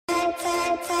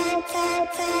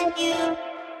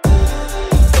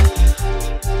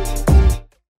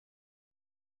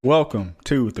Welcome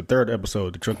to the third episode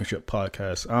of the Drunken Ship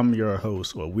Podcast. I'm your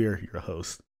host, or we're your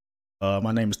host.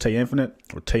 My name is Tay Infinite,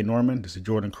 or Tay Norman. This is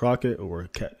Jordan Crockett, or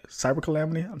Cyber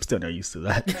Calamity. I'm still not used to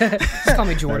that. Just call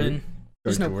me Jordan.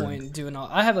 There's no Jordan. point in doing all.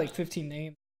 I have like 15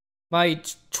 names. My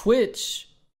Twitch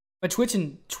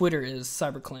and Twitter is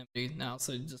Cyber Calamity now.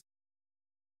 So just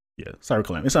Yeah, Cyber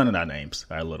Calamity. It's under our names,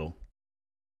 our little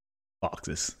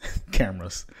boxes,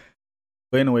 cameras.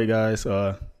 But anyway, guys,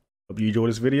 hope you enjoy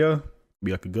this video.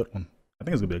 Be like a good one. I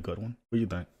think it's gonna be a good one. What do you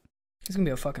think? it's gonna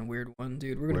be a fucking weird one,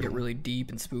 dude. We're gonna Weird get one. really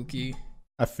deep and spooky.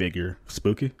 I figure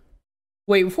spooky.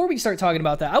 Wait, before we start talking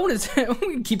about that, I want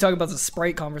to keep talking about the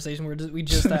Sprite conversation we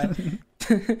just had.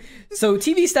 So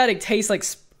TV static tastes like,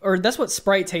 or that's what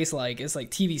Sprite tastes like. It's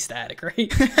like TV static, right?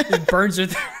 It burns your.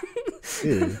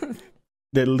 Yeah,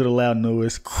 that little loud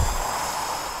noise.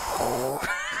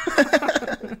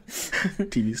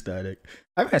 TV static.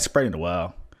 I haven't had Sprite in a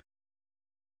while.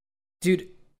 Dude,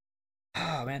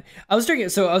 oh man, I was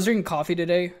drinking coffee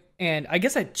today, and I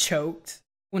guess I choked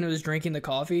when I was drinking the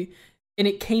coffee, and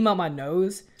it came out my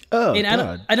nose. Oh, And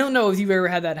God. I don't know if you've ever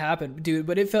had that happen, dude,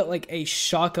 but it felt like a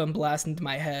shotgun blast into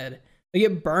my head. Like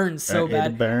it burned so It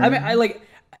bad. burned. I mean,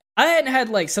 I hadn't had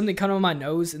like something come on my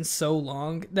nose in so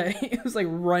long that it was like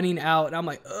running out, and I'm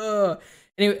like, ugh.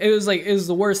 And it was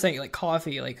the worst thing, like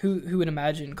coffee. Like who would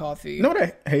imagine coffee? You know what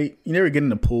I hate? You never get in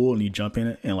the pool and you jump in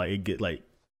it and like it get like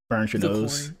burns your The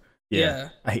nose. chlorine. Yeah. Yeah.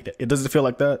 I hate that. It doesn't feel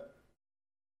like that.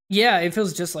 Yeah, it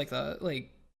feels just like that. Like,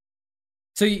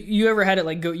 so you ever had it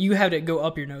like go? You had it go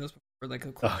up your nose before, like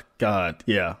a. Oh God,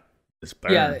 yeah. It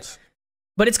burns. Yeah.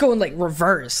 But it's going like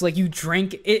reverse. Like you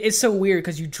drink it. It's so weird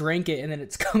because you drink it and then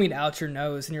it's coming out your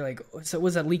nose and you're like, so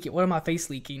was that leaking? What am my face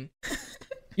leaking?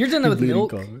 You're doing that with Bleeding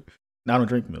milk. coffee. No, I don't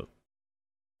drink milk.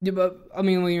 Yeah, but I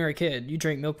mean, when you were a kid, you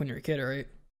drank milk when you were a kid, right?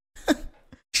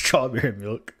 Strawberry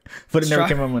milk, but it never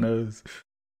came out my nose.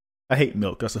 I hate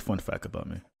milk. That's a fun fact about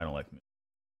me. I don't like milk.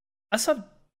 I saw.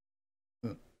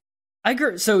 I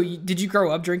grew. So did you grow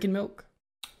up drinking milk?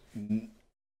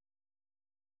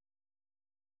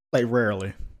 Like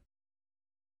rarely.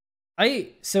 I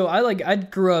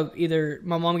grew up either.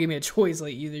 My mom gave me a choice,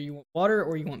 like either you want water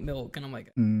or you want milk, and I'm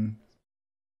like,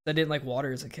 I didn't like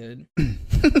water as a kid.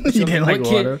 You didn't like what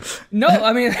kid- water. No,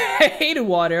 I mean I hated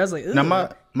water. I was like, Now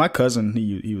ugh. my cousin,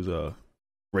 he was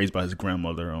raised by his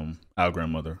grandmother, our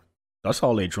grandmother. That's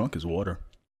all they drunk is water.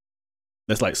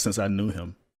 That's like since I knew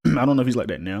him. I don't know if he's like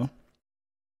that now.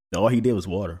 All he did was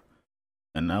water.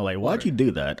 And I'm like, why'd Water. you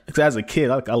do that? Because as a kid,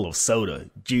 I love soda,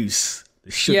 juice,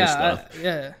 the sugar stuff.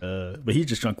 Yeah. But he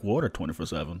just drank water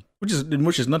 24/7,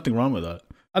 which is nothing wrong with that.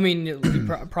 I mean,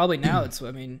 probably now it's.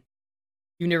 I mean,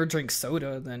 you never drink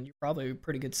soda, then you're probably in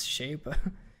pretty good shape.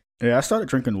 Yeah, I started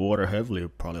drinking water heavily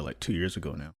probably like 2 years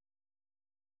ago now.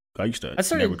 I used to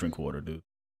never drink water, dude.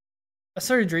 I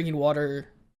started drinking water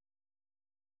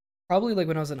probably like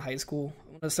when I was in high school.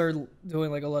 When I started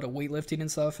doing like a lot of weightlifting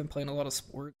and stuff and playing a lot of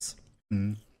sports.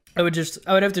 Mm. I would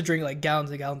have to drink like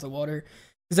gallons and gallons of water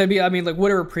because like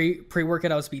whatever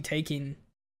pre-workout I was be taking,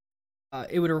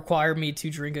 it would require me to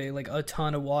drink a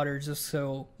ton of water just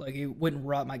so like it wouldn't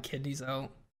rot my kidneys out.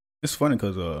 It's funny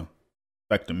because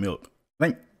back to milk. I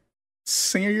think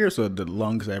senior years are the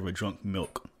longest I ever drunk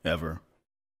milk ever.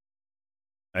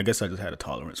 I guess I just had a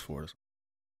tolerance for it.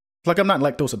 It's like I'm not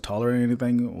lactose intolerant or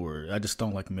anything, or I just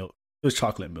don't like milk. It was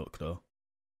chocolate milk though.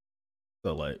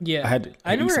 So like, Yeah,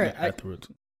 I used to get afterwards.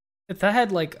 If I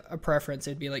had like a preference,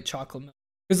 it'd be like chocolate milk.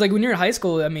 Because like when you're in high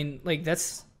school, I mean, like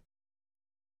that's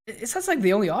like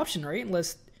the only option, right?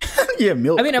 Unless Yeah,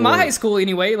 milk. I mean, in my high school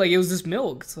anyway, like it was just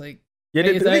milk. It's like yeah,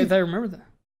 if I remember that.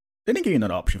 they didn't give you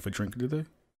another option for drinking, did they?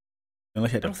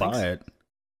 Unless you had I to don't think buy so. it.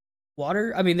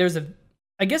 Water. I mean,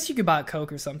 I guess you could buy a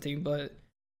Coke or something, but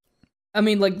I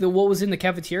mean, like what was in the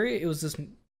cafeteria, it was just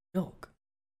milk.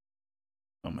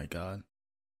 Oh my god!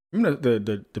 Remember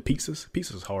the pizzas?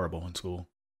 Pizzas was horrible in school,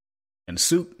 and the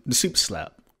soup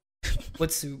slap.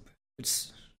 What soup?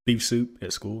 It's Beef soup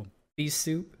at school. beef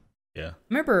soup. Yeah.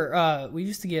 Remember, we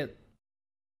used to get it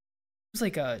was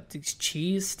like these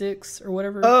cheese sticks or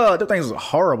whatever. Oh, those things were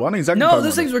horrible. I know exactly. No,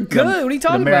 those things were good. What are you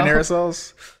talking the about? marinara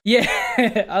sauce. Yeah,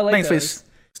 I like Things those.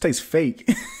 tastes fake.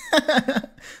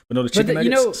 But no, the chicken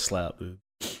nuggets slap, dude.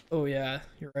 Oh yeah,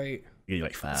 you're right. You get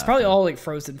like 5. It's probably all like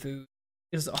frozen food.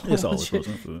 It's all the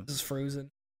frozen food. Just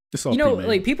frozen. It's all You know, pre-made.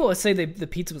 like people would say the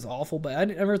pizza was awful, but I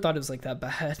never thought it was like that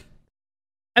bad.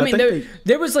 I I mean, think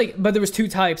there was but there was two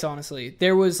types. Honestly,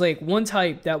 there was like one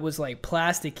type that was like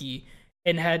plasticky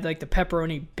and had like the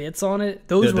pepperoni bits on it.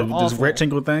 Those were those awful.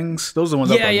 rectangle things. Those are the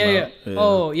ones. Yeah, I'm yeah, talking yeah. about.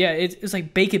 Oh, yeah. It's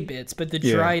like bacon bits, but the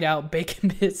Yeah. dried out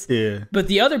bacon bits. Yeah. But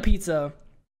the other pizza,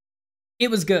 it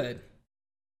was good.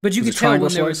 But you Was could it tell when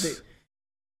triangle there was. slice?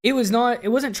 It was not. It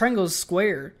wasn't triangle, it was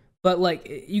square. But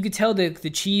like you could tell that the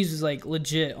cheese was like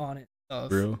legit on it.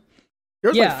 Stuff. Real. There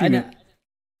was Yeah, like few, and there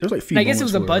was like few I guess it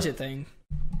was a moments where- budget thing.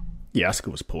 Yeah,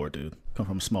 Asuka was poor, dude. Come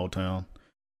from a small town.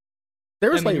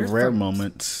 There was I mean, like you're rare from-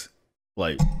 moments,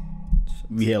 like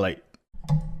we had like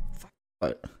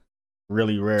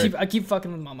really rare. I keep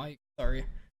fucking with my mic. Sorry.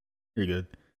 You're good.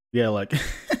 Yeah, like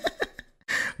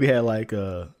we had like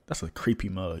that's a creepy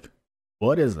mug.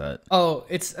 What is that? Oh,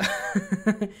 it's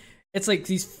it's like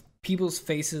these people's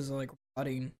faces are like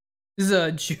rotting. This is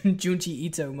a Junji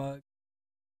Ito mug.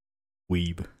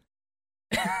 Weeb.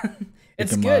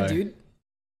 It's Look at good, my- dude.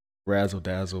 Razzle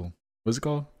dazzle. What's it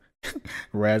called?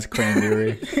 Raz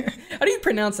cranberry. How do you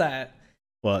pronounce that?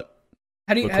 What?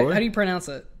 How do you LaCroix? how do you pronounce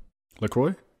it?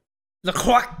 LaCroix?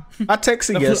 LaCroix. I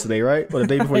texted LaCroix. yesterday, right? Or the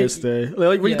day before yesterday.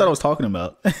 Like, what you Yeah. thought I was talking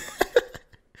about?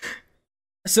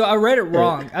 So I read it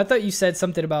wrong. I thought you said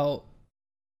something about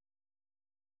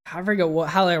I forget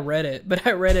how I read it, but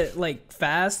I read it like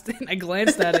fast and I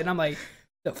glanced at it and I'm like,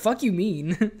 the fuck you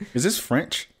mean? Is this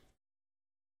French?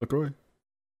 LaCroix?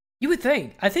 You would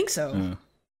think. I think so. Uh,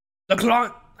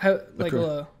 LaCroix. Like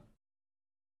LaCroix.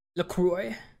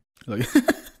 LaCroix. like,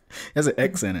 there's an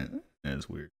X in it. That's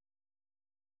weird.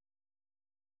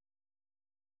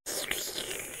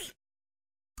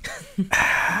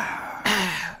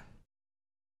 I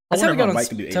That's how wonder we if got my on mic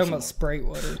can do talking about ASMR. Sprite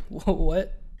water.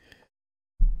 What?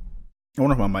 I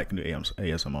wonder if my mic can do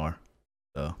ASMR.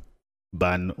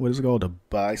 What is it called? The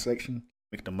buy section?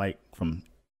 Make the mic from.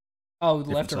 Oh,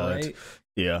 left or sides. right?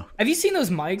 Yeah. Have you seen those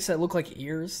mics that look like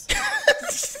ears?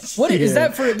 What is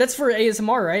that for? That's for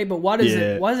ASMR, right? But why does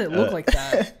it? Why does it look like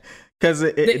that? Because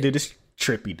dude, it's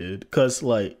trippy, dude. Because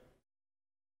like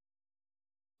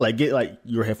get like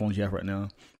your headphones you have right now,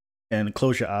 and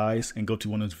close your eyes and go to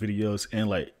one of those videos, and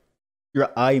like your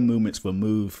eye movements will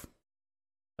move,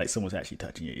 like someone's actually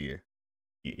touching your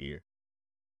ear.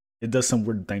 It does some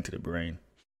weird thing to the brain.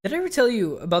 Did I ever tell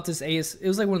you about this It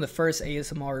was like one of the first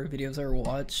ASMR videos I ever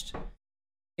watched,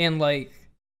 and like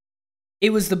it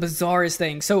was the bizarrest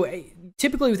thing. So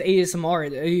typically with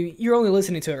ASMR, you're only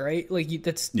listening to it, right? Like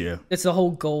that's the whole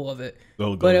goal of it.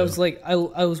 But I was like, I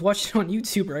was watching it on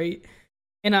YouTube, right?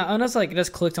 And I was like,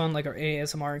 just clicked on like our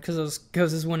ASMR because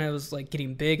this is when it was like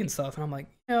getting big and stuff. And I'm like,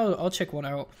 I'll check one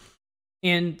out.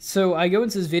 And so I go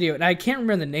into this video, and I can't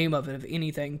remember the name of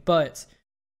anything, but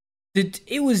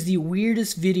it was the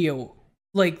weirdest video.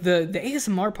 Like the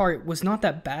ASMR part was not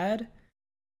that bad,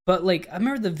 but like I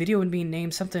remember the video being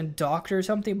named something doctor or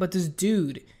something. But this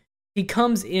dude, he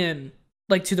comes in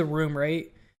like to the room,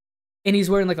 right? And he's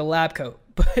wearing like a lab coat,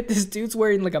 but this dude's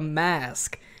wearing like a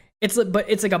mask. It's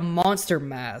like a monster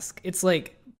mask. It's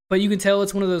like, but you can tell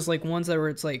it's one of those like ones that where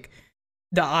it's like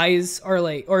the eyes are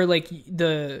like, or like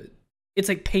it's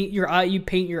like you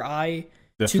paint your eye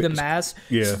to the mask.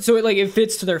 Yeah. So it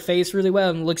fits to their face really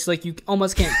well and looks like you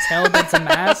almost can't tell that's a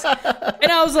mask.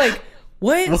 And I was like,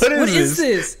 what is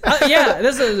this? Yeah,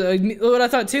 that's what I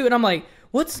thought too. And I'm like,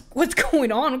 what's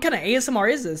going on? What kind of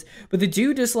ASMR is this? But the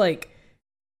dude just like,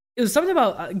 it was something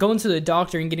about going to the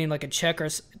doctor and getting like a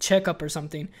checkup or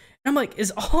something. And I'm like,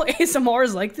 is all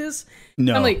ASMRs like this?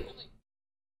 No. I'm like,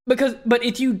 but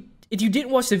if you didn't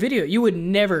watch the video, you would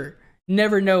never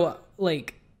know.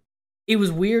 Like, it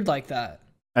was weird like that.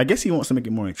 I guess he wants to make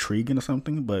it more intriguing or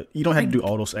something, but you don't have to do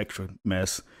all those extra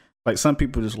mess. Like some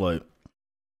people just like,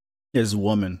 there's a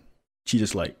woman, she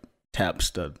just like taps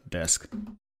the desk.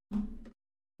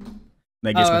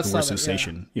 That gives me a weird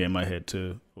sensation, in my head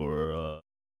too. Or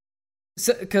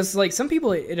because like some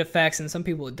people it affects and some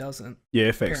people it doesn't. Yeah, it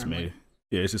affects me.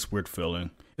 Yeah, it's this weird feeling.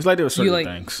 It's like there were certain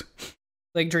things.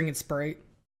 Like drinking Sprite.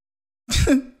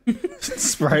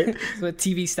 Sprite. That's what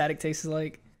TV static tastes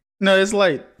like. No, it's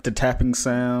like the tapping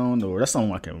sound, or that's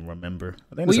something I can remember.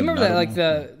 I think you remember that like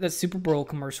the Super Bowl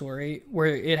commercial, right? Where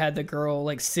it had the girl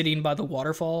like sitting by the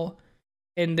waterfall,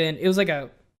 and then it was like a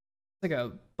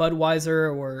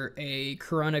Budweiser or a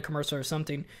Corona commercial or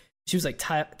something. She was like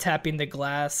tapping the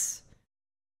glass.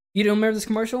 You don't remember this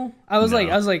commercial? I was like,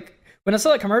 when I saw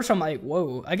that commercial, I'm like,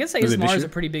 whoa! I guess ASMR is a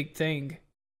pretty big thing.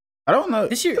 I don't know.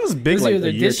 This year it was big like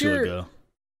a year or two ago.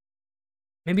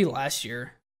 Maybe last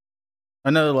year. I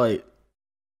know, like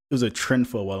it was a trend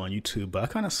for a while on YouTube, but I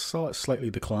kind of saw it slightly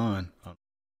decline.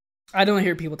 I don't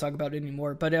hear people talk about it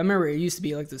anymore, but I remember it used to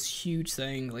be like this huge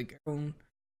thing. Like everyone,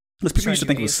 people used to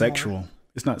think it was sexual.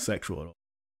 It's not sexual at all.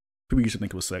 People used to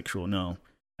think it was sexual. No,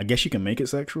 I guess you can make it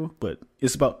sexual, but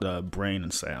it's about the brain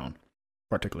and sound,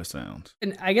 particular sounds.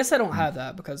 And I guess I don't have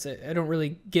that because I don't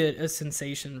really get a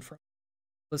sensation from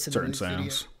listening certain to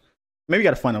sounds. Videos. Maybe you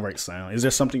got to find the right sound. Is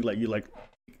there something like you like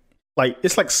like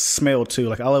it's like smell too.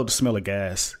 Like I love the smell of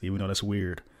gas, even though that's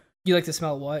weird. You like to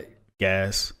smell what?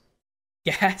 Gas.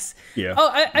 Gas. Yeah. Oh,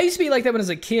 I used to be like that when I was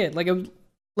a kid. Like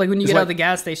when you get out of the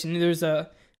gas station, there's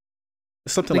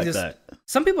something like that.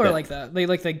 Some people are like that. They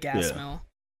like the gas smell.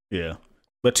 Yeah,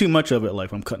 but too much of it, like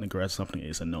if I'm cutting the grass or something,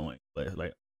 is annoying.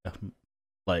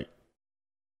 Like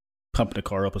pumping the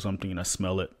car up or something, and I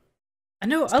smell it. I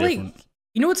know. It's I different. like.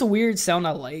 You know what's a weird sound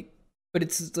I like, but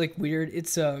it's like weird.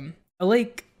 It's I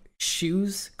like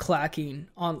shoes clacking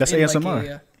on. That's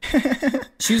ASMR.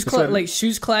 Like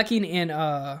shoes clacking in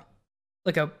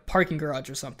like a parking garage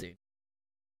or something.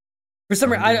 For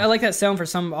some reason, I like that sound for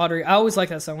some odd reason. I always like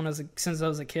that sound since I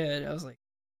was a kid. I was like,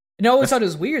 and I always thought it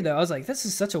was weird though. I was like, this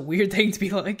is such a weird thing to be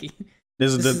liking.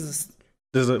 Does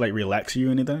it like relax you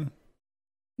or anything?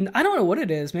 I don't know what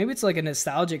it is. Maybe it's like a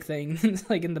nostalgic thing,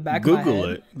 like in the back of my head. Google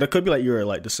it. That could be like your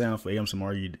like the sound for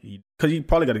ASMR. Because you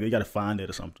probably gotta find it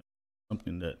or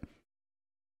something that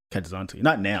catches on to you.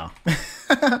 Not now.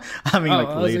 I mean,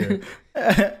 like later.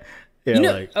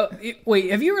 Yeah, wait.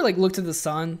 Have you ever like looked at the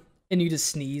sun and you just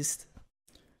sneezed?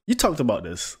 You talked about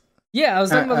this. Yeah, I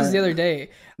was talking about this the other day.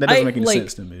 That doesn't make any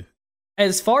sense to me.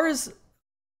 As far as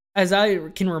I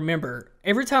can remember,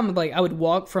 every time like I would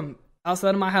walk from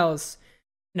outside of my house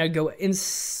and I'd go in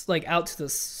like out to the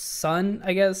sun,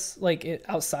 I guess, like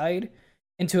outside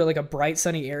into like a bright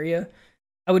sunny area,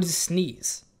 I would just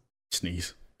sneeze.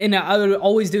 And I would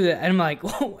always do that. And I'm like,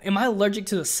 whoa, am I allergic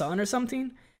to the sun or something?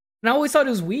 And I always thought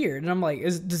it was weird. And I'm like,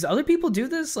 does other people do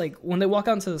this? Like when they walk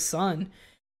out into the sun?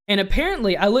 And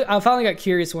apparently, I finally got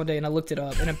curious one day and I looked it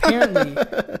up. And apparently,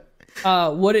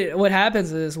 what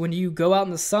happens is when you go out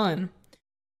in the sun,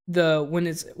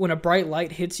 when a bright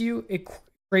light hits you, it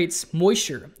creates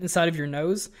moisture inside of your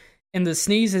nose, and the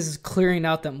sneeze is clearing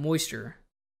out that moisture,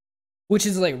 which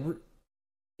is like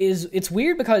it's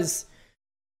weird because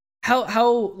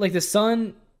how like the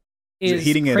sun is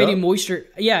creating moisture.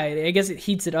 Yeah, I guess it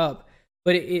heats it up,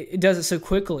 but it does it so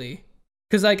quickly.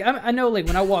 Because like I know like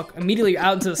when I walk immediately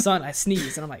out into the sun, I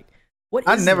sneeze and I'm like, what?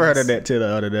 I never heard of that till the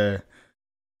other day.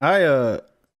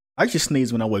 I just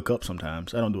sneeze when I wake up.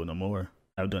 Sometimes I don't do it no more.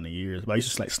 I've done it in years, but I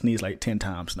used to like sneeze like 10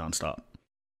 times nonstop.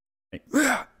 Like,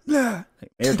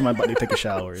 every time I'm about to take a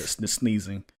shower, it's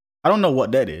sneezing. I don't know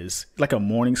what that is. It's like a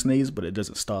morning sneeze, but it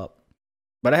doesn't stop.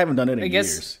 But I haven't done it in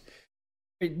years.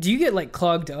 Do you get like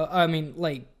clogged up? I mean,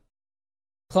 like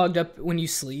clogged up when you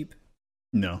sleep?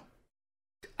 No.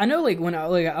 I know, like when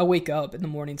I wake up in the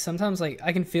morning, sometimes like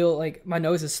I can feel like my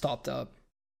nose is stopped up.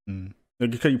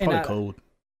 Because you're probably cold.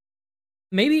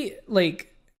 Maybe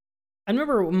like I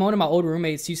remember one of my old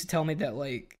roommates used to tell me that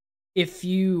like if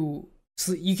you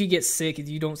could get sick if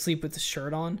you don't sleep with the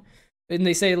shirt on, and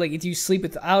they say like if you sleep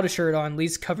without a shirt on, at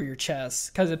least cover your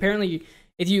chest, because apparently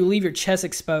if you leave your chest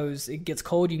exposed, it gets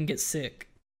cold, you can get sick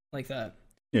like that.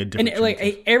 Yeah, and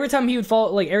like every time he would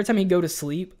fall, like every time he'd go to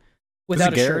sleep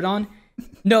without a shirt on.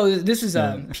 No, this was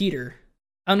Peter.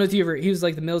 I don't know if you ever. He was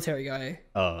like the military guy.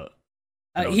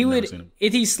 He would,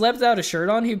 if he slept without a shirt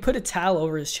on, he'd put a towel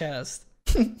over his chest.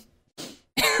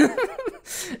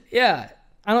 Yeah,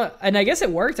 and I guess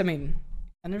it worked. I mean,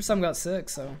 I never saw him got sick.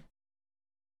 So,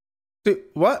 dude,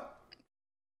 what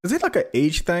is it like an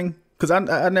age thing? Because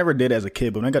I never did as a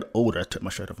kid, but when I got older, I took my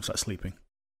shirt off and started sleeping.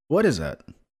 What is that?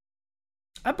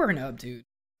 I burn up, dude.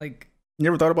 Like, you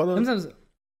ever thought about that? Sometimes,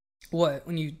 what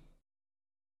when you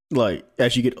like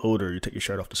as you get older, you take your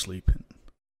shirt off to sleep.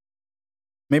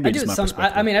 Maybe I do it some.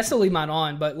 I mean, I still leave mine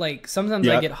on, but like sometimes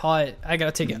I get hot. I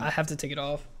gotta take it. I have to take it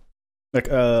off. Like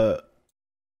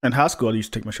in high school, I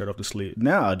used to take my shirt off to sleep.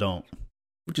 Now I don't,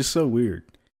 which is so weird.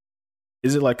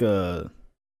 Is it like a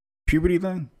puberty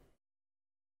thing?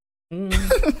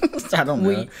 I don't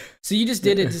know. So you just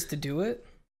did it just to do it?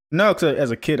 No, because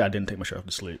as a kid, I didn't take my shirt off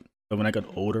to sleep. But when I got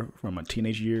older, from my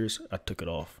teenage years, I took it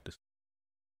off. Do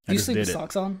you sleep with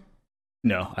socks on?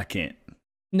 No, I can't.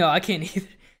 No, I can't either.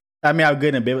 I mean, I'll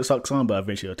get in bed with socks on, but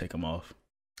eventually I'll take them off.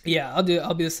 Yeah, I'll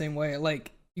be the same way.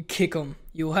 Like, you kick them.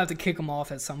 You'll have to kick them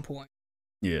off at some point.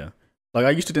 Yeah. Like,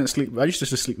 I used to just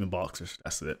sleep in boxers.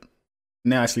 That's it.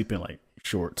 Now I sleep in, like,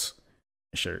 shorts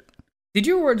and shirt. Do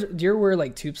you ever wear,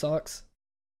 like, tube socks?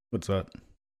 What's that?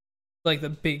 Like, the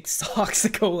big socks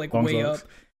that go, like, long way socks? up.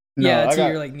 No, yeah, to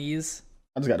your, like, knees.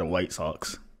 I just got the white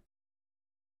socks.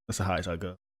 That's the highest I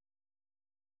go.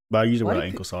 But I usually wear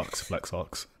ankle socks, black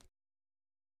socks.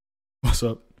 What's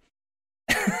up?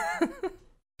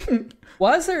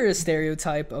 Why is there a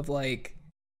stereotype of like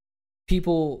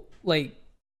people like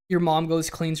your mom goes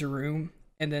cleans your room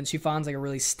and then she finds like a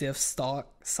really stiff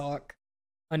sock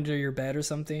under your bed or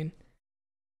something?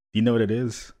 You know what it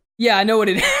is? Yeah, I know what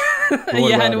it is.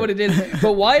 Yeah, I know what it is.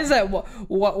 But why is that?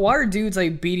 Why are dudes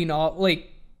like beating off?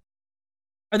 Like,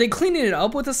 are they cleaning it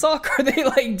up with a sock? Or are they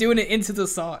like doing it into the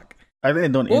sock? I think they're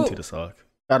doing it into the sock.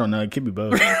 I don't know. It could be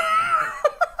both.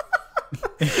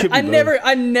 I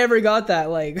never got that.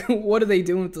 Like, what are they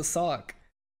doing with the sock?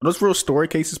 Are those real story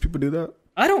cases? People do that?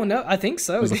 I don't know. I think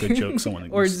so. It was like a joke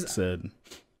someone said.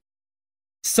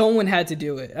 Someone had to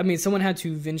do it. I mean, someone had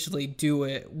to eventually do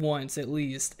it once at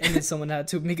least, and then someone had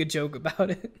to make a joke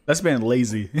about it. That's being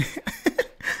lazy.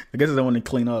 I guess they want to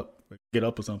clean up, get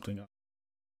up or something.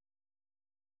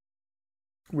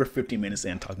 We're 15 minutes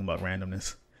in talking about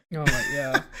randomness. Oh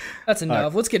yeah, that's enough.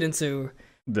 Right. Let's get into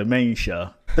the main show.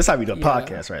 That's how we do a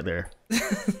podcast right there.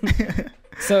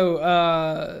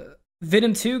 So,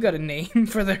 Venom 2 got a name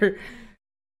for the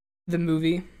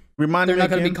movie. They're not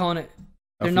going to be calling it.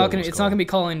 It's not going to be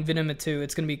calling Venom 2.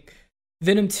 It's going to be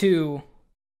Venom 2.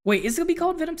 Wait, is it going to be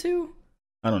called Venom 2?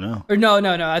 I don't know. Or no.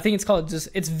 I think it's called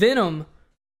it's Venom.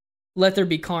 Let There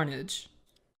Be Carnage.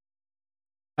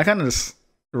 I kind of just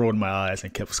rolled my eyes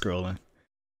and kept scrolling.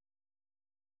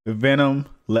 Venom,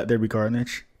 Let There Be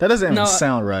Carnage. That doesn't even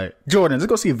sound right. Jordan, let's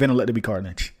go see Venom, Let There Be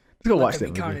Carnage. Let's go watch that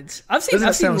movie. Carnage. I've seen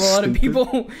a lot of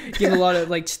people give a lot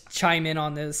of like chime in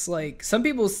on this. Like some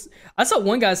people, I saw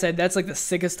one guy said that's like the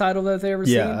sickest title that they ever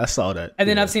seen. Yeah, I saw that. And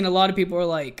then I've seen a lot of people are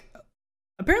like,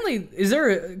 apparently, is there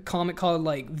a comic called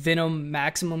like Venom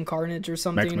Maximum Carnage or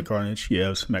something? Maximum Carnage, yeah, it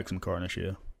was Maximum Carnage, yeah.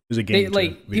 It was a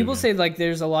game. People say like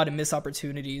there's a lot of missed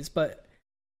opportunities, but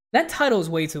that title is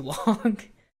way too long.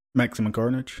 Maximum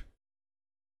Carnage?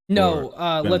 No,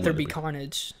 Let There Be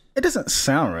Carnage. It doesn't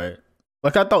sound right.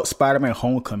 Like, I thought Spider-Man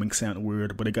Homecoming sounded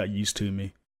weird, but it got used to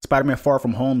me. Spider-Man Far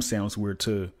From Home sounds weird,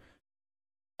 too.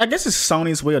 I guess it's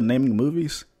Sony's way of naming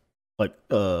movies. Like,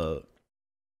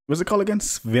 what's it called again?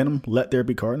 Venom, Let There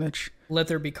Be Carnage? Let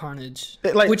There Be Carnage.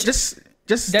 Just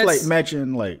like,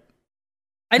 imagine, like...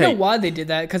 I know why they did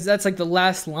that, because that's, like, the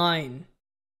last line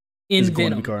in Venom. It's going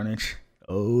to be Carnage.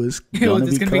 Oh, it's going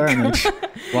to be Carnage.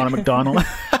 Ronald McDonald.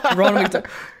 Ronald McDonald.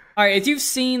 All right, if you've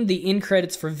seen the end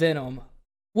credits for Venom...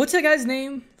 What's that guy's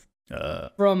name?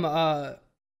 From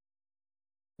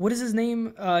what is his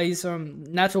name? He's from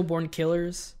Natural Born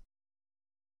Killers.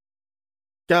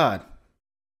 God.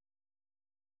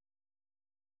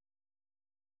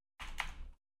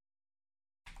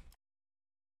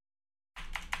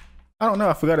 I don't know.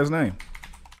 I forgot his name.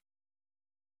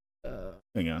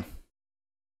 Hang on.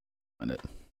 Find it.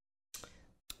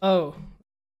 Oh.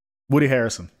 Woody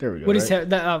Harrelson. There we go. As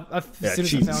soon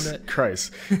as I found it.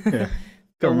 Christ. Yeah.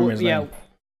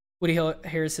 Woody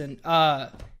Harrelson.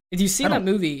 If you've seen that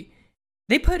movie,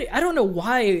 I don't know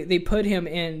why they put him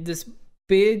in this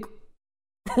big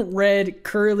red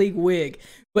curly wig,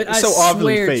 but I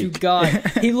swear to God,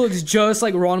 he looks just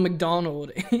like Ronald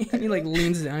McDonald. And he like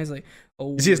leans down. He's like,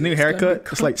 "Oh, is he his new haircut?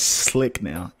 It's like slick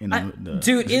now.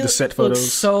 Dude, the set photos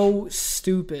looks so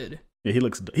stupid. Yeah, he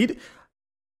looks. He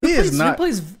Who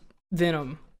plays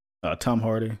Venom? Tom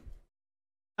Hardy.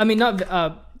 I mean, not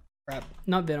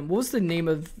Venom. What was the name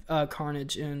of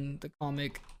Carnage in the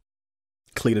comic?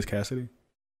 Cletus Cassidy.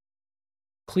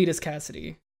 Cletus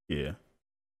Cassidy. Yeah.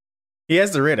 He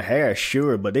has the red hair,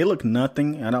 sure, but they look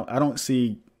nothing. I don't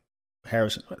see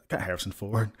Harrison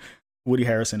Ford, Woody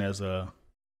Harrelson as a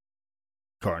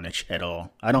Carnage at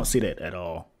all. I don't see that at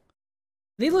all.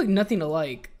 They look nothing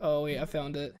alike. Oh wait, I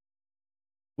found it.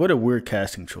 What a weird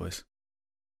casting choice.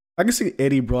 I can see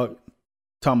Eddie Brock,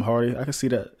 Tom Hardy. I can see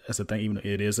that as a thing, even though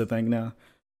it is a thing now.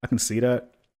 I can see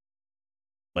that,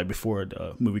 like before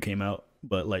the movie came out.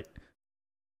 But like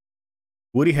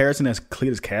Woody Harrelson as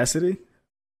Cletus Cassidy,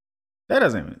 that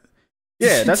doesn't even.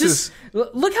 Yeah, that's just.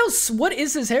 Look what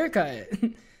is his haircut?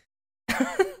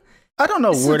 I don't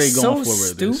know where they going for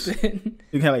with this. Stupid.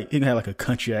 He can have like a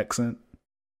country accent.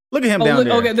 Look at him down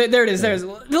there. Okay, there it is. Yeah.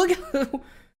 Look,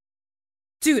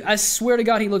 dude, I swear to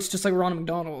God, he looks just like Ronald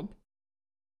McDonald.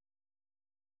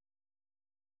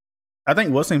 I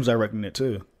think what's name's directing it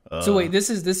too. So wait,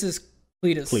 this is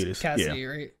Cletus Cassidy, yeah.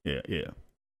 Right? Yeah.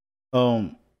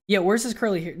 Yeah, where's his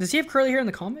curly hair? Does he have curly hair in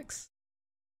the comics?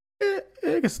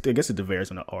 I guess it varies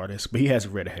on the artist, but he has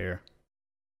red hair.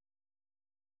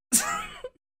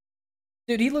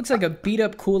 Dude, he looks like a beat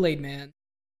up Kool-Aid man.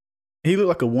 He looked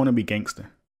like a wannabe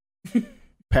gangster.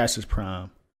 Past his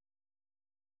prime.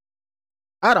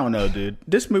 I don't know, dude.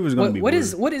 This movie's gonna be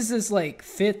weird. What is this like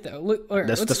fit though? Look,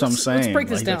 that's what I'm saying. Let's break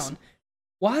this down.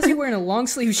 Why is he wearing a long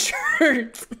sleeve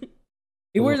shirt?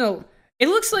 It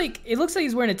looks like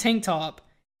he's wearing a tank top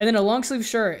and then a long sleeve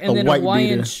shirt and then a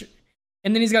Hawaiian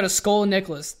and then he's got a skull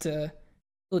necklace to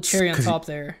little cherry on top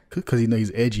there. Because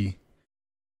he's edgy.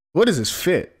 What is his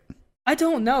fit? I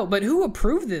don't know, but who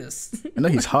approved this? I know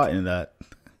he's hot in that.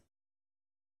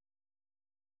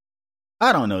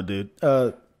 I don't know, dude.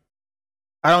 I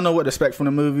don't know what to expect from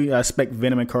the movie. I expect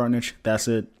Venom and Carnage. That's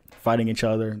it. Fighting each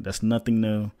other. That's nothing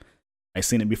new. I've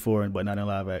seen it before, but not in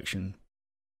live action.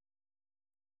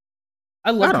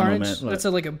 I love I don't know, Carnage. man. That's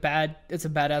it's a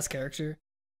badass character.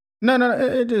 No,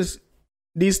 it just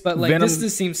these But like Venom this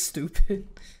just seems stupid.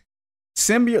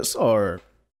 symbiotes are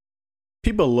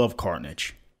people love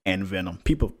Carnage and Venom.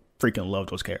 People freaking love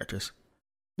those characters,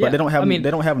 but they don't have they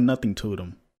don't have nothing to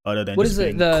them other than what just is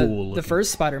it? being cool. The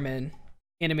first Spider-Man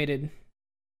animated,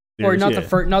 series,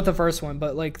 or not the first one,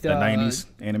 but like the 90s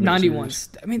animated 90 series. ones.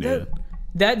 I mean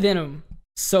that Venom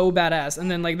so badass,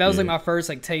 and then like that was like my first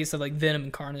like taste of like Venom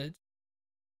and Carnage.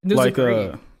 And those Like are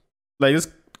great. like this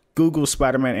Google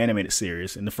Spider-Man animated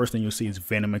series, and the first thing you'll see is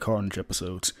Venom and Carnage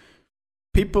episodes.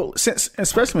 People,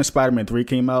 especially when Spider-Man 3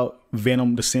 came out,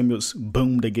 Venom the symbiotes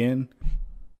boomed again,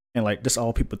 and like that's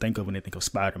all people think of when they think of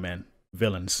Spider-Man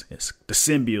villains. It's the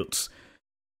symbiotes.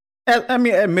 I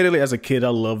mean, admittedly, as a kid, I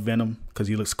love Venom because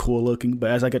he looks cool looking.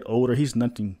 But as I get older, he's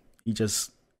nothing. He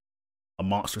just a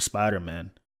monster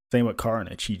Spider-Man. Same with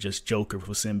Carnage. He just Joker with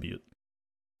a symbiote.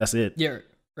 That's it. Yeah,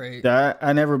 right.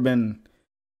 I never been.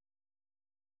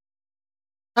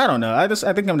 I don't know. I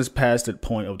think I'm just past the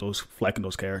point of those liking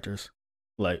those characters.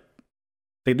 Like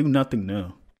they do nothing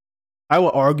new. I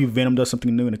will argue Venom does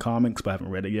something new in the comics, but I haven't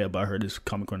read it yet. But I heard his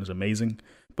comic run is amazing.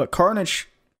 But Carnage,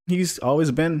 he's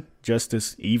always been just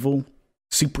this evil,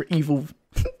 super evil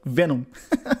Venom.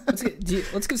 let's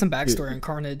give some backstory on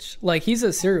Carnage. Like he's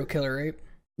a serial killer, right?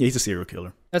 Yeah, he's a serial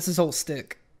killer. That's his whole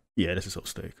stick. Yeah, that's his whole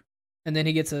stake. And then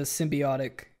he gets a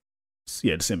symbiotic.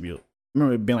 Yeah, the symbiote.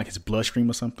 Remember it being like his bloodstream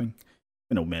or something?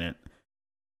 In a minute.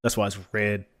 That's why it's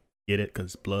red. Get it?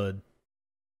 Because blood.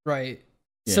 Right.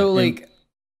 Yeah, So like,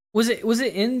 was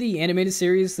it in the animated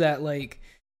series that like,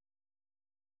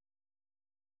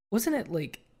 wasn't it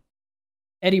like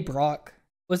Eddie Brock?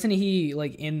 Wasn't he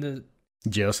like in the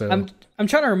jail cell. I'm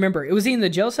trying to remember. Was he in the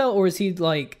jail cell or was he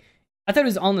like? I thought he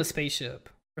was on the spaceship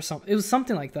or something. It was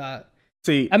something like that.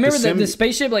 See, I remember that the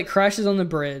spaceship like crashes on the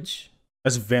bridge.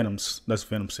 That's Venom's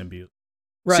symbiote.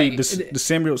 Right. See, the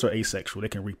symbiotes are asexual. They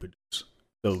can reproduce.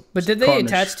 So, but did they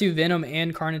attach to Venom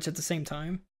and Carnage at the same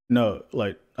time? No,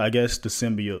 like I guess the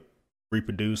symbiote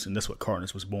reproduced, and that's what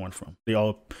Carnage was born from. They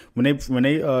all when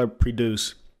they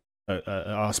produce an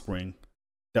offspring,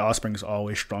 the offspring is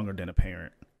always stronger than a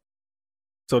parent.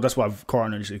 So that's why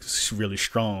Carnage is really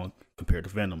strong compared to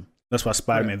Venom. That's why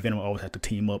Spider-Man and Venom always have to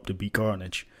team up to beat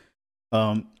Carnage.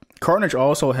 Carnage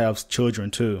also has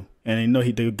children too, and you know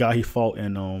the guy he fought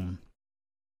in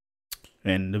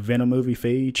the Venom movie,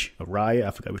 Phage, or Riot.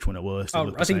 I forgot which one it was.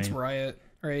 Oh, I think it's Riot,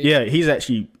 right? Yeah, he's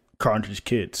actually Carnage's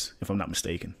kids, if I'm not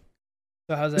mistaken.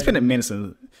 So how's that? It's been a minute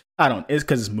since it's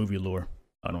because it's movie lore.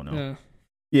 I don't know. Yeah.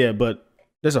 Yeah, but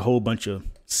there's a whole bunch of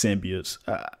symbiotes.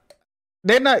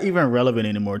 They're not even relevant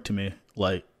anymore to me.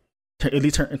 Like at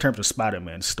least in terms of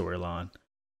Spider-Man's storyline.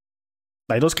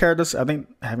 Like those characters, I think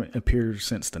haven't appeared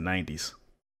since the 90s.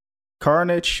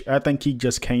 Carnage, I think he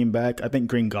just came back. I think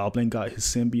Green Goblin got his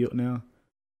symbiote now.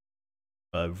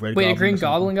 Green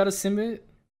Goblin got a symbiote?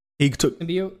 He took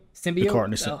symbiote. The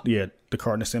Carnage, the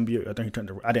Carnage symbiote. I think he turned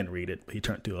to. I didn't read it, but he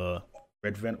turned to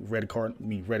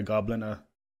Red Goblin. I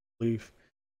believe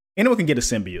anyone can get a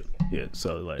symbiote. Yeah,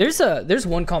 so like there's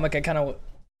one comic I kind of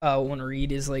want to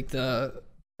read is like I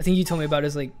think you told me about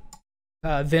is like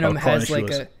Venom has like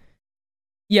a.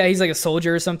 Yeah, he's like a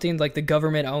soldier or something. Like the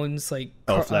government owns like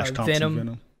Flash Thompson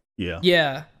Venom.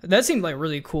 Yeah, that seemed like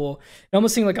really cool. It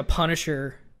almost seemed like a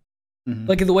Punisher,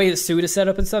 like the way his suit is set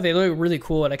up and stuff. It looked really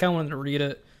cool, and I kind of wanted to read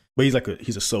it. But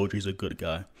he's a soldier. He's a good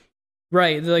guy,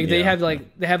 right? Like they have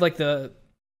like the.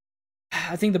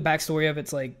 I think the backstory of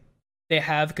it's like they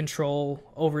have control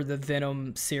over the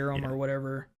Venom serum or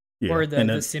whatever, or the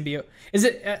symbiote. Is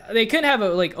it they couldn't have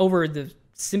over the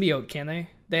symbiote? Can they?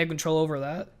 They have control over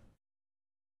that.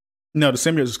 No, the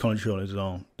symbiote is controlling his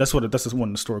own. That's one of the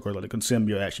story goes. Like the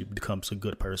symbiote actually becomes a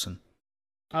good person.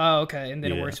 Oh, okay, and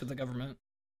then it works with the government.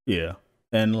 Yeah,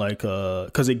 and like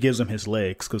because it gives him his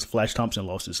legs. Because Flash Thompson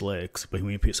lost his legs, but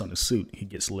when he puts on his suit, he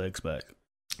gets legs back.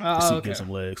 The suit gives him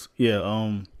legs.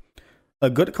 Yeah. A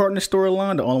good Carnage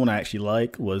storyline. The only one I actually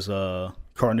like was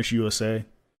Carnage USA.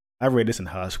 I read this in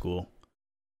high school.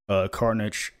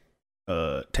 Carnage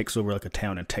takes over like a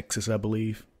town in Texas, I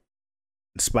believe.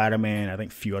 Spider-Man, I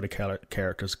think a few other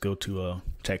characters go to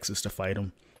Texas to fight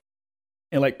him.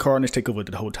 And like Carnage take over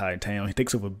the whole entire town. He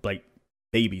takes over like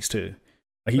babies too.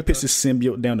 Like he puts his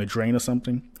symbiote down the drain or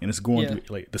something, and it's going through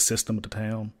like the system of the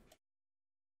town.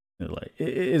 And like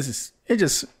it's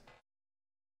just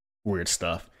weird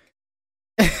stuff.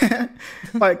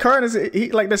 Like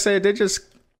Carnage, like they said, they're just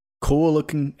cool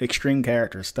looking extreme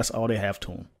characters. That's all they have to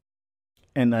them.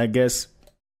 And I guess,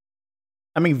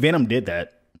 I mean, Venom did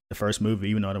that the first movie.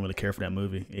 Even though I don't really care for that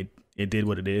movie, it did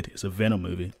what it did. It's a Venom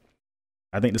movie.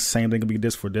 I think the same thing could be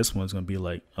this for this one. It's gonna be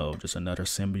like, oh, just another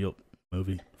symbiote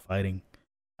movie fighting.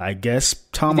 I guess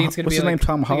what's his name?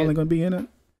 Tom Holland gonna be in it?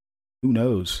 Who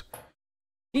knows?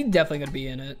 He's definitely gonna be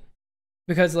in it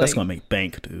because like that's gonna make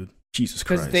bank, dude. Jesus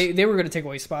Christ. Because they were gonna take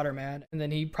away Spider-Man, and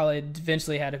then he probably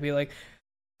eventually had to be like,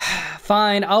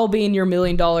 fine, I'll be in your $1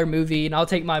 million movie, and I'll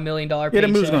take my $1 million paycheck. Yeah, the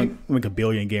movie's gonna make $1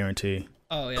 billion guarantee.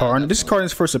 Oh yeah. This is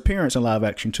Carnage's first appearance in live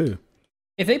action too.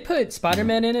 If they put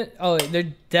Spider-Man in it,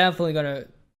 they're definitely gonna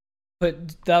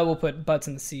put butts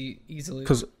in the seat easily.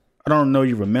 Because I don't know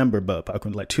you remember, but back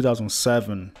in like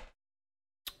 2007,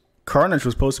 Carnage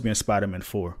was supposed to be in Spider-Man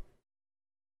 4,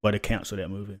 but it canceled that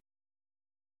movie.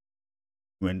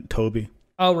 When Toby.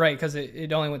 Oh right, because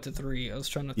it only went to 3. I was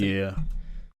trying to think. Yeah,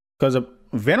 because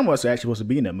Venom was actually supposed to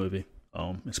be in that movie.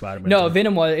 In Spider-Man. No, 2.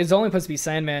 Venom was. It's only supposed to be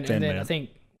Sandman, and then I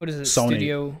think what is it? Sony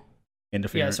Studio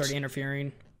interference. Yeah, started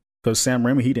interfering. Because Sam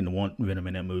Raimi, he didn't want Venom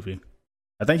in that movie.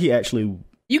 I think he actually.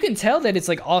 You can tell that it's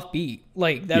like offbeat.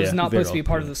 Like that was not supposed to be a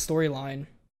part of the storyline.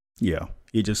 Yeah,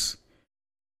 he just.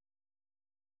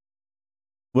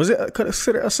 Was it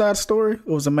considered a side story?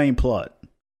 Or was the main plot?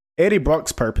 Eddie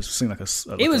Brock's purpose seemed like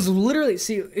it was literally.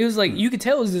 See, it was like you could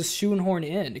tell it was this shoehorn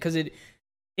in because it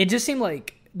just seemed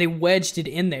like they wedged it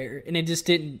in there, and it just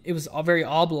didn't. It was very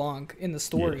oblong in the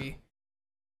story. Yeah.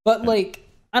 But like,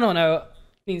 I don't know. I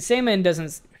mean, Sandman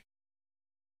doesn't.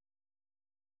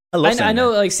 I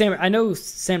know, like I know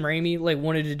Sam Raimi like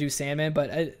wanted to do Sandman,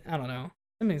 but I don't know.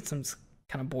 I mean, it seems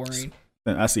kind of boring.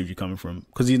 I see where you're coming from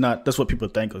because he's not. That's what people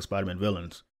think of Spider-Man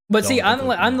villains. But see, I'm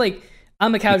a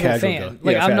casual fan.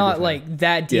 Like I'm not fan. Like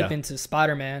that deep into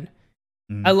Spider-Man.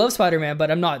 Mm-hmm. I love Spider-Man, but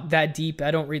I'm not that deep.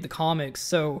 I don't read the comics.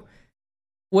 So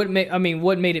what made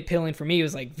it appealing for me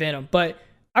was like Venom. But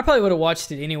I probably would have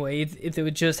watched it anyway if it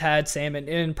would just had Sandman,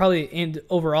 and probably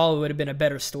overall it would have been a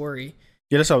better story.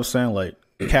 Yeah, that's what I was saying. Like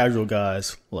casual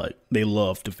guys, like they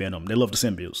love the Venom. They love the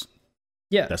symbiotes.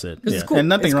 Yeah, that's it. Yeah. It's cool. And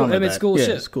nothing wrong with that. It's cool shit.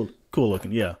 Shit. It's cool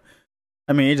looking. Yeah,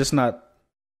 I mean, it's just not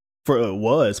for it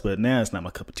was, but now it's not my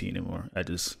cup of tea anymore.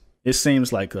 It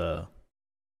seems like what's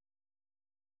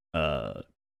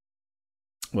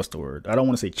the word? I don't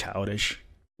want to say childish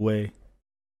way.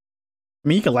 I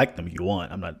mean, you can like them if you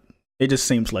want. I'm not. It just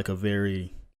seems like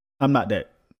I'm not that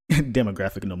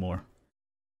demographic no more.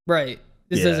 Right.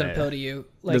 This doesn't appeal to you.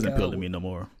 Like, doesn't appeal to me no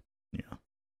more. Yeah.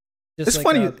 Just it's like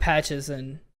funny. Patches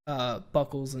and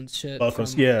buckles and shit.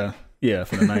 Buckles, yeah,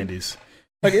 from the 90s.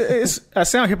 Like I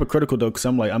sound hypocritical though, because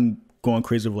I'm going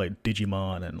crazy with like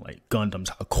Digimon and like Gundams,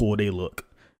 how cool they look.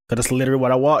 Because that's literally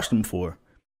what I watched them for.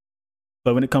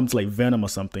 But when it comes to like Venom or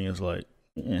something, it's like,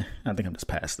 I think I'm just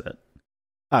past that.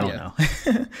 I don't know.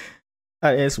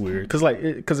 It's weird because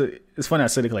it's funny I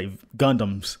said it, like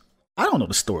Gundams. I don't know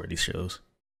the story of these shows.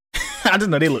 I just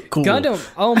know they look cool. Gundam,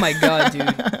 oh my god, dude!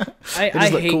 I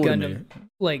hate cool Gundam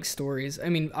like stories. I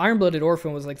mean, Iron Blooded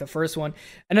Orphan was like the first one,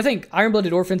 and I think Iron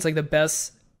Blooded Orphan's like the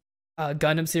best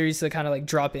Gundam series to kind of like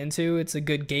drop into. It's a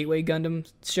good gateway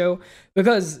Gundam show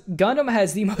because Gundam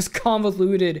has the most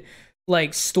convoluted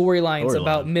like storylines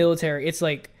about military. It's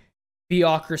like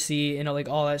bureaucracy and like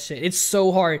all that shit. It's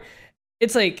so hard.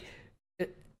 It's like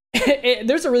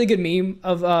there's a really good meme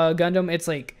of Gundam. It's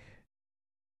like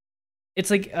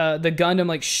the Gundam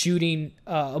like shooting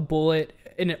a bullet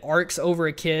and it arcs over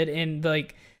a kid, and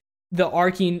like the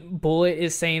arcing bullet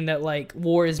is saying that like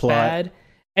war is bad,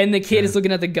 and the kid is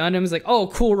looking at the Gundam is like, oh,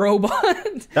 cool robot.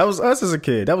 That was us as a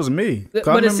kid. That was me.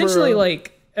 But essentially,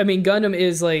 like, I mean, Gundam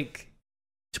is like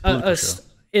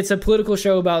it's a political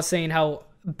show about saying how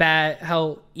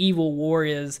evil war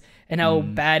is and how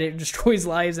bad it destroys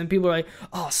lives, and people are like,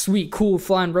 oh, sweet, cool,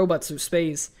 flying robots through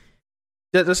space.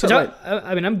 Yeah, that's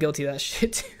I mean, I'm guilty of that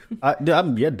shit too.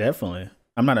 Yeah, definitely.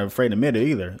 I'm not afraid to admit it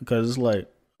either, because it's like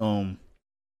I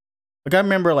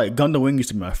remember like Gundam Wing used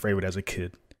to be my favorite as a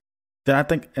kid. Then I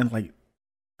think I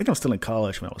was still in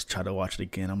college when I was trying to watch it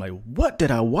again. I'm like, what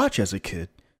did I watch as a kid?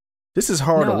 This is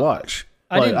hard to watch.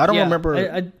 I don't remember.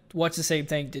 I watched the same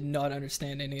thing. Did not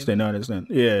understand any of it. Did not understand.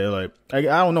 Yeah, like I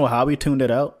don't know how we tuned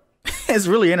it out. It's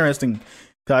really interesting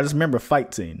because I just remember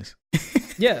fight scenes.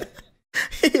 Yeah.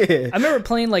 Yeah. I remember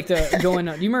playing like do you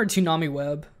remember Toonami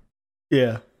Web?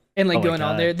 Yeah. And like going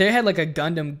on there, they had like a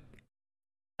Gundam.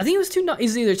 I think it was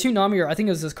either Toonami or I think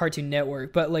it was this Cartoon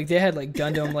Network, but like they had like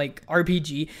Gundam like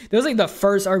RPG. That was like the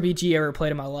first RPG I ever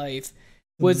played in my life.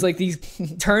 Was like these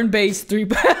turn-based three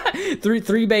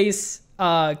base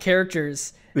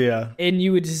characters, Yeah. and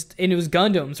you would just, and it was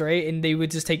Gundams, right? And they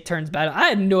would just take turns battle. I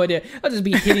had no idea. I'd just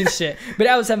be hitting shit, but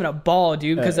I was having a ball,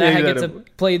 dude, because I had to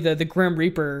play the Grim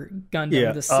Reaper Gundam.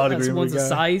 Yeah. The Grim one's Reaper a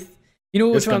scythe. You know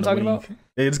which one I'm talking about?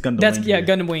 It's Gundam That's Wing. yeah,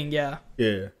 Gundam Wing. Yeah.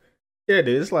 Yeah. Yeah,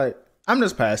 dude. It's like I'm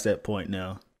just past that point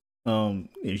now.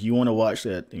 If you want to watch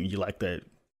that and you like that,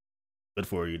 good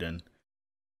for you. Then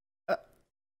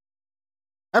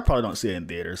I probably don't see it in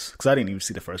theaters because I didn't even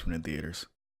see the first one in theaters.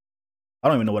 I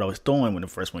don't even know what I was doing when the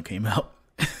first one came out.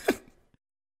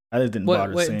 I just didn't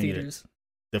bother what seeing in theaters? it.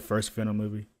 The first Venom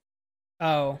movie.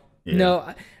 Oh Yeah. no,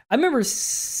 I remember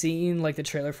seeing like the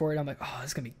trailer for it. I'm like, oh,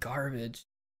 it's gonna be garbage,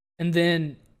 and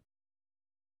then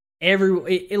it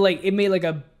made like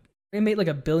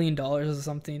 $1 billion or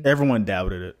something. Everyone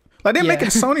doubted it. Like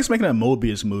Sony's making a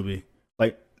Morbius movie.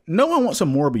 Like no one wants a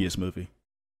Morbius movie.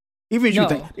 Even if you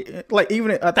think, like,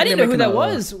 even I didn't know who that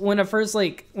was when it first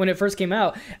came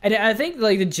out. And I think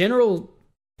like the general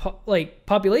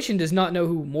population does not know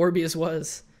who Morbius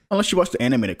was unless you watch the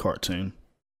animated cartoon.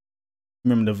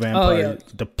 Remember the vampire,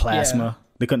 the plasma? Yeah.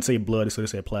 They couldn't say blood, so they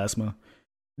said plasma.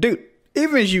 Dude,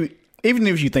 even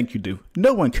if you think you do,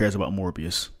 no one cares about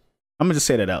Morbius. I'm gonna just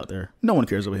say that out there. No one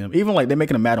cares about him. Even like they're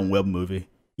making a Madam Web movie.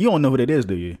 You don't know who that is,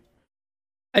 do you?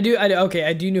 I do. Okay,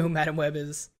 I do know who Madam Web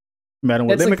is. Madam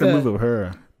Web. They're making a movie with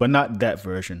her, but not that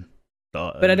version.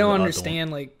 But I don't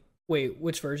understand. Like, wait,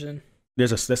 which version?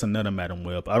 That's another Madam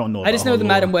Web. I don't know. I just know the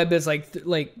Madam Web is like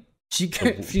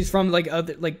she's from like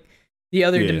the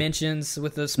other dimensions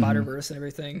with the Spider-Verse and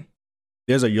everything.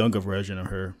 There's a younger version of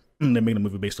her. They're making a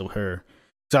movie based on her.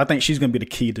 So I think she's gonna be the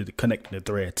key to connecting the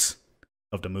threads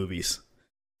of the movies.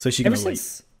 So she ever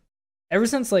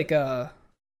since like the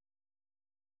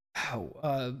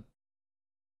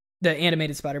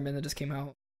animated Spider-Man that just came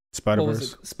out,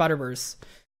 Spider-Verse.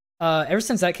 Ever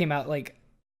since that came out, like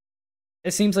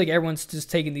it seems like everyone's just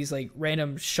taking these like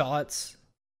random shots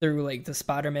through like the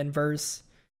Spider-Man verse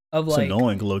of like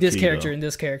this character and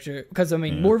this character. Because I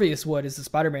mean, Morbius, is the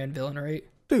Spider-Man villain, right?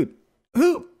 Dude,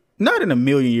 who? Not in a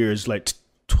million years, like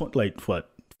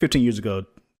 15 years ago.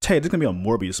 Hey, there's gonna be a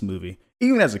Morbius movie.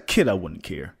 Even as a kid, I wouldn't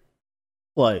care.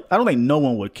 Like, I don't think no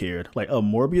one would care. Like a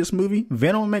Morbius movie,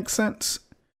 Venom makes sense.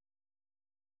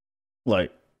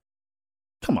 Like,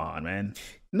 come on, man.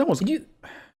 No one's.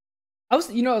 I was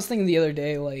thinking the other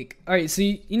day, like, all right, so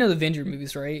you know the Avenger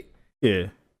movies, right? Yeah.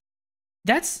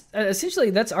 That's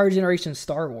essentially our generation's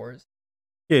Star Wars.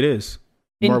 It is.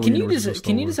 And Marvel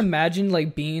can you just imagine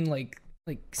like being like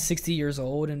 60 years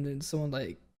old and then someone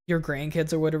like your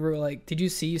grandkids or whatever, like, did you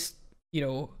see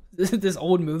this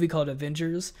old movie called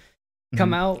Avengers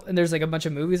come out, and there's like a bunch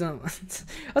of movies on.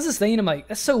 I was just thinking, I'm like,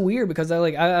 that's so weird, because I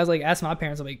was like asked my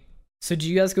parents, I'm like, so did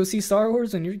you guys go see Star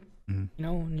Wars when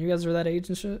when you guys were that age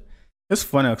and shit? It's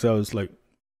funny because I was like,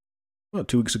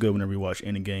 2 weeks ago whenever we watched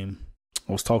Endgame,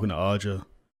 I was talking to Aja.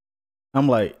 I'm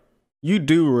like, you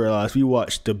do realize we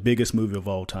watched the biggest movie of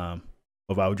all time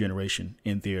of our generation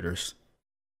in theaters,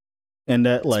 and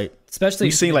that like especially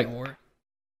we seen like War.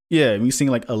 Yeah, we seen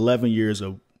like 11 years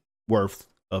of worth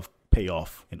of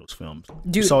payoff in those films.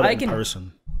 Dude, saw that in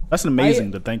person. That's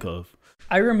amazing to think of.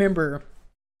 I remember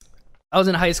I was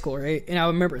in high school, right? And I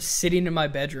remember sitting in my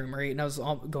bedroom, right? And I was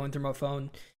going through my phone,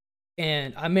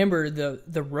 and I remember the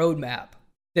roadmap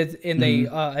and they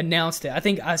announced it. I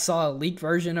think I saw a leaked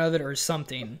version of it or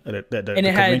something. The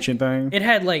convention thing. It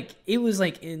had it was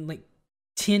like in like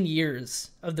 10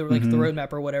 years of the the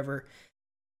roadmap or whatever.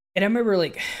 And I remember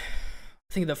I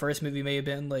think the first movie may have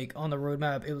been like on the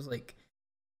roadmap. It was like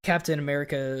Captain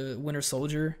America, Winter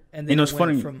Soldier, and then it's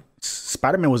funny.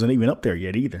 Spider-Man wasn't even up there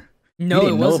yet either. No, we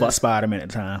didn't know about Spider-Man at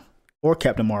the time, or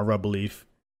Captain Marvel, I believe.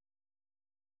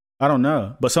 I don't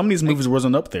know, but some of these movies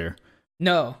wasn't up there.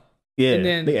 No. Yeah, and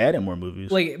then they added more movies.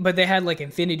 But they had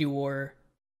Infinity War.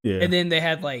 Yeah. And then they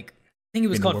had I think it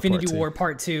was called Infinity War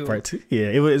Part 2. Part 2. Yeah,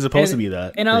 it was supposed to be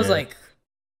that. And I was like,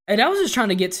 and I was just trying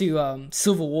to get to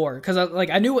Civil War, because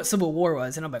I knew what Civil War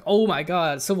was, and I'm like, oh my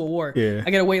god, Civil War. Yeah. I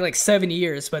gotta wait 7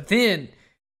 years, but then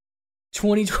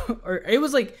 2020, or it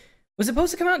was was it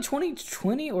supposed to come out in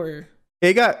 2020 or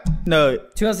it got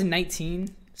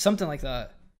 2019, something like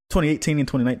that. 2018 and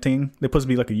 2019. They're supposed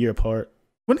to be a year apart.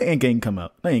 When did Endgame come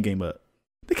out? Not Endgame, but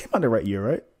they came out the right year,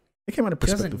 right? They came out in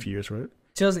perspective years, right?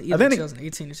 2018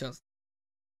 and 2000.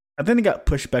 I think they got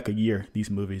pushed back a year, these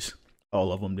movies.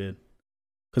 All of them did.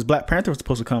 Because Black Panther was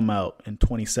supposed to come out in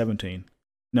 2017.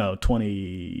 No,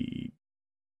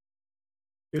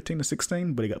 2015 to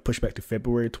 16, but it got pushed back to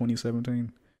February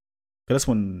 2017. Because that's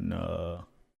when...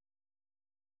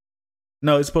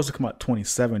 no, it's supposed to come out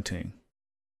 2017.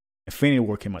 Infinity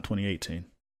War came out 2018.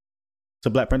 So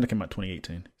Black Panther came out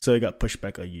 2018. So it got pushed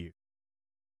back a year.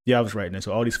 Yeah, I was right. And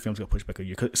so all these films got pushed back a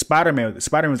year. Spider-Man was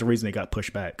the reason they got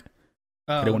pushed back.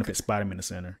 Oh, They want to put Spider-Man in the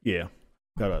center. Yeah,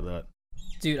 forgot about that.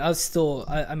 dude,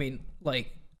 I mean,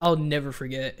 like, I'll never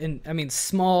forget. And I mean,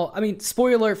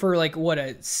 spoiler alert for like what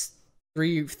a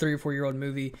 3 or 4 year old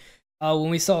movie. When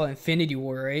we saw Infinity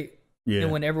War, right? Yeah.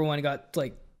 And when everyone got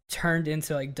like turned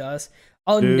into like dust,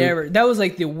 I'll Dude. never. That was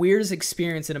like the weirdest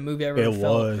experience in a movie I ever It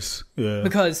felt. was. Yeah.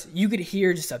 Because you could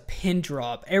hear just a pin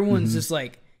drop. Everyone's just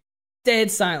like dead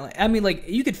silent. I mean, like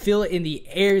you could feel it in the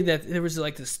air that there was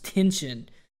like this tension.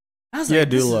 I was like,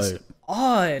 dude, this is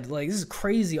odd. Like this is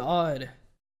crazy odd.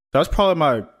 That was probably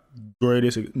my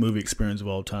greatest movie experience of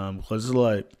all time because it's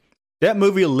like that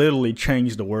movie literally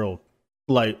changed the world.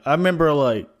 Like I remember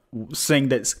like saying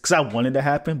that because I wanted to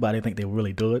happen, but I didn't think they would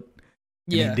really do it.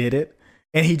 And Yeah. he did it,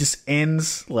 and he just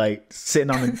ends like sitting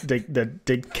on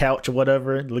the couch or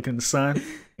whatever, looking at the sun,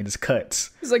 and just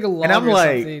cuts. It's like a log And I'm or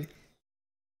like- something.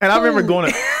 And I remember Holy-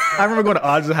 going to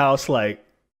Audrey's house like.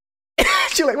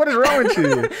 She's like, what is wrong with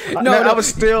you? No, I was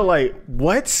still like,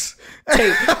 what?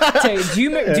 Tay, do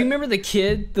you remember the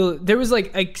kid? There was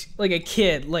like a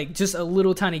kid, like just a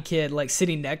little tiny kid, like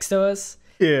sitting next to us.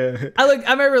 Yeah. I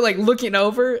remember like looking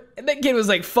over, and that kid was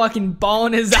like fucking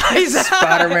bawling his eyes out.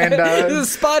 Spider-Man died.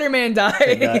 This Spider-Man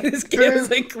died. God. This kid was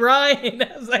like crying.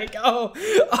 I was like,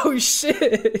 oh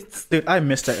shit. Dude, I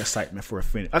missed that excitement for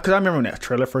Infinity. Because I remember when that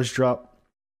trailer first dropped,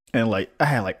 and like I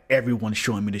had like everyone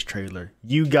showing me this trailer.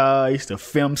 You guys, the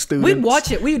film students. We'd watch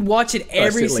it. We'd watch it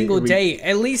every like, single day,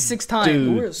 at least 6 times.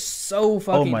 Dude. We were so Oh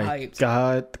fucking my hyped.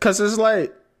 god! Because it's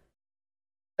like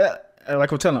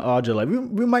I'm telling Audrey, like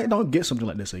we might not get something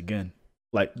like this again,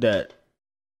 like that.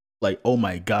 Like, oh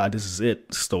my god, this is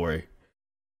it story.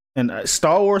 And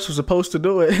Star Wars was supposed to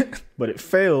do it, but it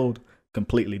failed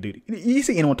completely, dude. You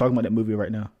see anyone talking about that movie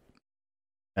right now?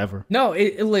 Ever? No,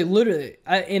 it like literally.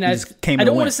 I just came don't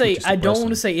and want to went, say which is I don't want to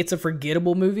depressing. say it's a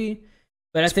forgettable movie,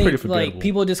 but It's I think pretty like forgettable.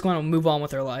 people just want to move on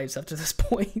with their lives after this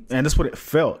point. And that's what it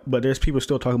felt. But there's people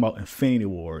still talking about Infinity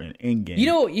War and Endgame.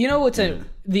 You know what's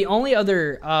the only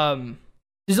other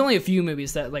there's only a few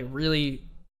movies that like really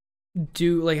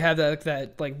do like have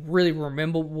that like really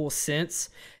rememberable sense,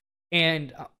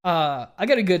 and I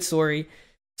got a good story.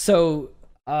 So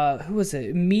who was it?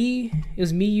 It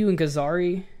was me, you, and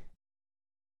Gazari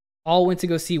all went to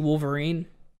go see Wolverine.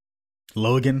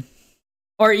 Logan.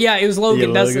 Or yeah, it was Logan.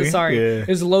 Yeah, That's Logan. sorry. Yeah. It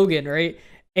was Logan, right?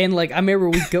 And like I remember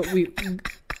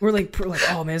we're like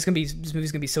oh man, this movie's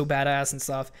gonna be so badass and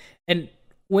stuff. And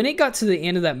when it got to the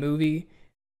end of that movie,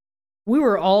 we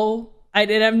were all and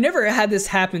I've never had this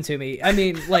happen to me. I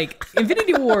mean, like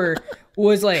Infinity War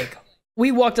was like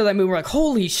we walked out of that movie, we're like,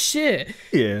 holy shit.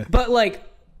 Yeah. But like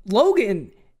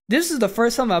Logan, this is the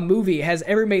first time a movie has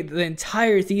ever made the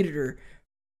entire theater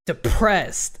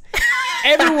depressed.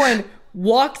 Everyone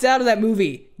walked out of that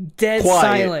movie dead Quiet.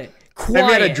 silent. And we had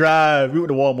to Quiet. drive. We went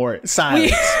to Walmart.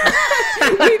 Silence.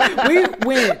 we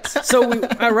went. So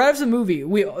right after the movie,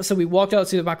 we walked out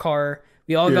to my car.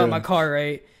 We all got in my car,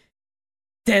 right?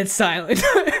 Dead silent.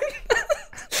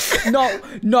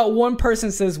 Not one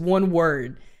person says one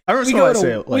word. I remember We somebody go to-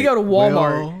 said, like, we go to Walmart.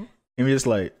 well, and we just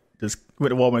went to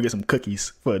Walmart and get some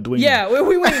cookies for a Dwayne. Yeah,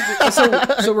 we went.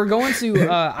 So we're going to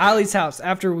Ali's house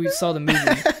after we saw the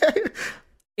movie,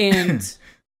 and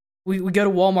we go to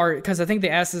Walmart because I think they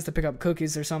asked us to pick up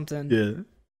cookies or something. Yeah.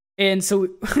 And so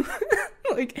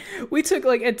like we took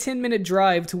like a 10-minute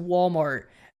drive to Walmart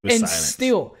With and silence.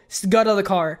 still got out of the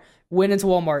car, went into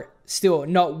Walmart, still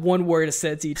not one word is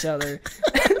said to each other.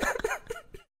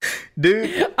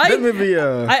 Dude, that movie,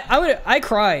 I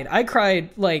cried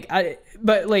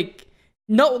but like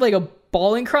not like a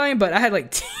bawling crying, but I had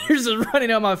like tears running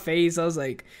down my face. I was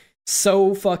like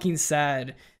so fucking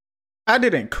sad. I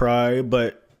didn't cry,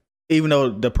 but even though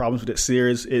the problems with that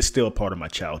series, it's still a part of my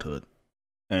childhood.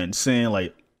 And seeing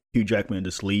like Hugh Jackman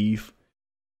just leave,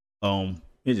 and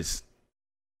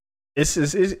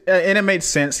it made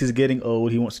sense. He's getting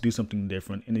old. He wants to do something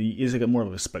different, and it's like a more of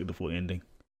a respectful ending,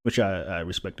 which I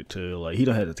respected too. Like he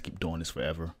don't have to keep doing this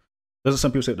forever. Those are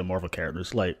some people say the Marvel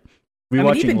characters. Like I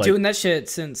mean, he's been like doing that shit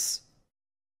since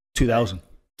 2000.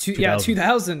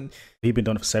 2000. He'd been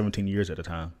doing it for 17 years at the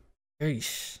time.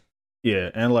 Eesh. Yeah,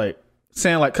 and like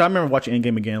saying like, 'cause I remember watching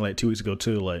Endgame again like 2 weeks ago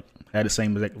too. Like I had the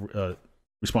same exact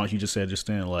response you just said just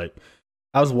then. Like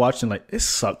I was watching like it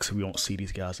sucks we won't see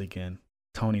these guys again.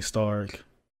 Tony Stark,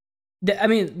 I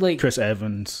mean, like Chris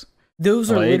Evans,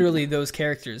 those are like- literally those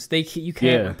characters. You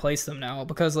can't Yeah. replace them now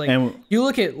because like and you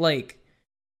look at like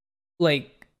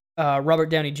Robert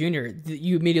Downey Jr.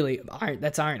 You immediately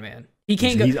that's Iron Man. He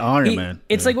can't go. he's Iron Man.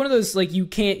 It's Yeah. like one of those like you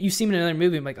see him in another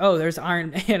movie. I'm like, oh, there's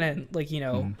Iron Man, and like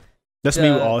Mhm. That's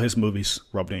me with all his movies,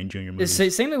 Robert Downey Jr. movies.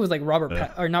 Same thing with like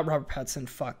or not Robert Pattinson.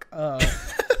 Fuck,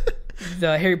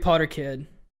 the Harry Potter kid,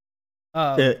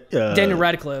 Daniel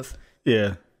Radcliffe.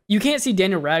 Yeah, you can't see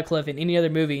Daniel Radcliffe in any other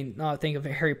movie and not think of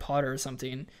Harry Potter or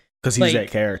something. Because he's that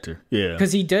character. Yeah,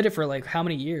 because he did it for like how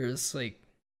many years? Like,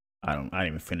 I didn't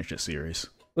even finish the series.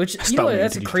 Which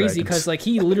that's crazy because like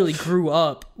he literally grew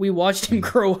up. We watched him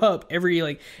grow up every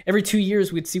 2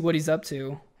 years. We'd see what he's up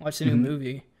to. Watch a new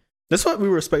movie. That's what we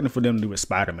were expecting for them to do with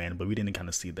Spider-Man, but we didn't kind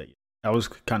of see that yet. I was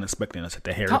kind of expecting us at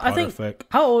the Harry Potter effect.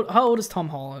 How old is Tom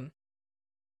Holland?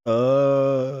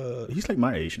 He's like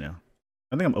my age now.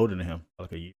 I think I'm older than him,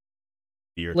 like a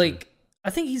year. Like, I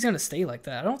think he's gonna stay like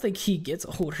that. I don't think he gets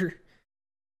older.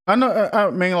 I know. I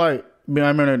mean, like, I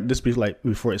remember this be like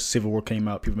before Civil War came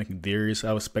out, people making theories.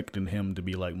 I was expecting him to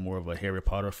be like more of a Harry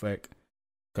Potter effect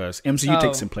because MCU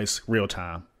takes in place real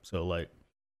time. So like,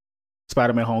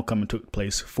 Spider-Man: Homecoming took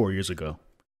place 4 years ago.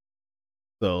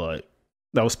 So like,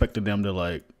 I was expecting them to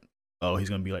like, oh, he's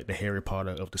gonna be like the Harry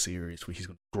Potter of the series, where he's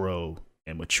gonna grow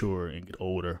and mature and get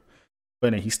older.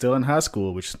 But then he's still in high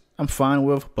school, which I'm fine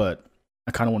with, but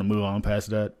I kind of want to move on past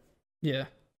that. Yeah.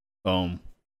 How?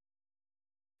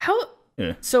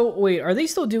 Yeah. So wait, are they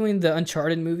still doing the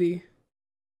Uncharted movie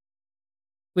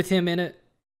with him in it?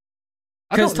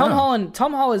 Because Tom Holland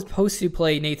is supposed to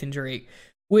play Nathan Drake,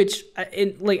 which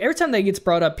like every time that gets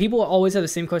brought up, people always have the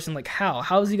same question, like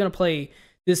how is he gonna play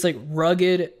this like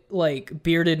rugged, like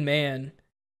bearded man?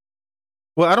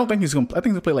 Well, I don't think he's gonna. I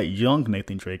think he'll play like young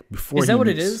Nathan Drake before. Is that what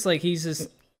it is? Like he's just.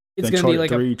 It's gonna be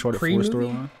like a pre-movie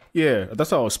storyline. Yeah,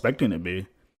 that's all I was expecting it to be.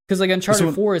 Because like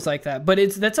Uncharted 4 is like that, but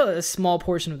that's a small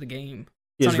portion of the game.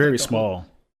 It's very small.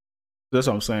 That's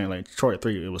what I'm saying. Like Uncharted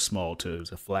 3, it was small too. It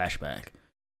was a flashback.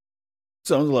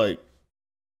 So I was like,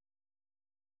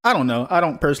 I don't know. I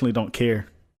don't care.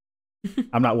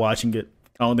 I'm not watching it.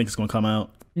 I don't think it's gonna come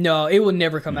out. No, it will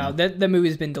never come out. That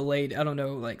movie's been delayed. I don't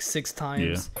know, like 6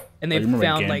 times, and they've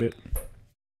found like.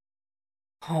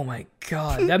 Oh my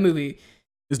god, that movie.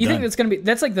 You think that's gonna be?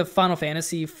 That's like the Final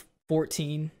Fantasy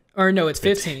 14, or no, it's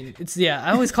 15. It's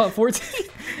I always call it 14.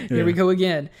 Here we go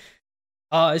again.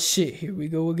 Shit, here we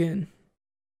go again.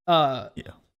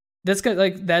 That's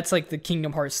like the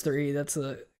Kingdom Hearts 3. That's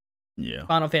the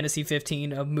Final Fantasy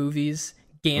 15 of movies.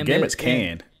 Gambit's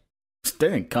canned.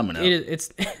 They ain't coming out.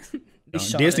 It's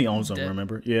Disney owns them.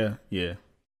 Remember? Yeah.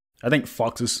 I think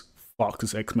Fox's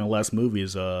X-Men last movie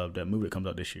is that movie that comes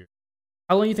out this year.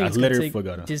 How long do you think it's going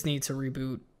to take Disney to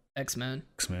reboot X-Men?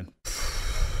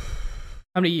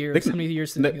 How many years? How many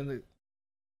years do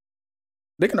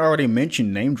they can already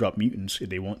name drop mutants if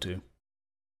they want to.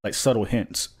 Like subtle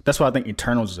hints. That's why I think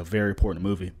Eternals is a very important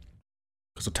movie.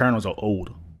 Because Eternals are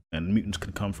old and mutants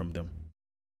can come from them.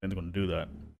 And they're going to do that.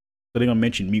 So they're going to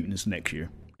mention mutants next year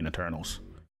in Eternals.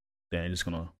 Then it's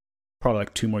going to, probably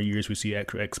like 2 more years we see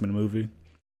actual X-Men movie.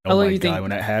 Oh my god,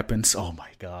 when that happens, oh my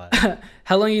god.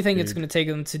 How long do you think it's going to take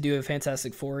them to do a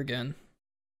Fantastic Four again?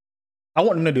 I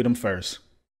want them to do them first.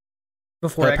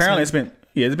 Before apparently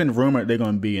it's been rumored they're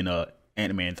going to be in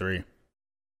Ant-Man 3.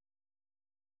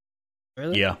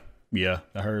 Really? Yeah.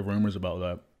 I heard rumors about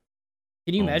that.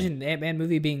 Can you imagine the Ant-Man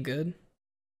movie being good?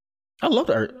 I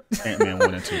loved Ant-Man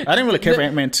 1 and 2. I didn't really care for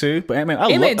Ant-Man 2, but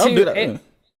Ant-Man 2,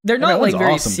 they're not like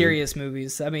very serious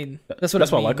movies. I mean, that's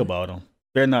what I like about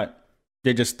them.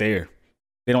 They're just there.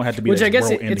 They don't have to be. Which I guess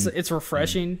it's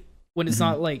refreshing when it's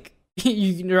not like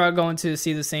you're not going to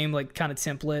see the same like kind of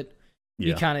template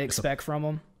you kind of expect from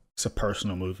them. It's a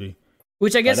personal movie.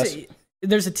 Which I guess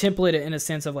there's a template in a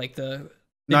sense of like the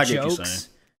jokes,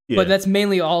 but that's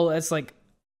mainly all. That's like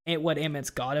what Ant-Man's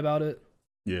got about it.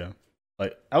 Yeah,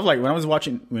 like I was like when I was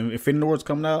watching when Infinity War was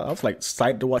coming out, I was like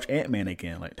psyched to watch Ant-Man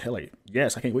again. Like hell,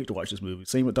 yes, I can't wait to watch this movie.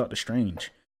 Same with Doctor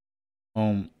Strange.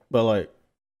 But like.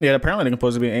 Yeah, apparently they're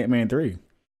supposed to be Ant-Man 3.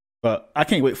 But I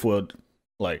can't wait for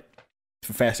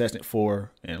Fantastic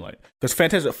Four and like because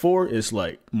Fantastic Four is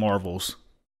like Marvel's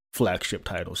flagship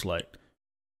titles. Like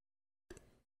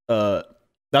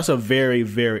that's a very,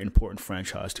 very important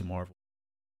franchise to Marvel.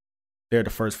 They're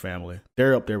the first family.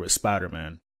 They're up there with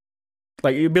Spider-Man.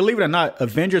 Like you believe it or not,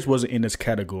 Avengers wasn't in this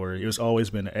category. It was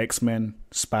always been X-Men,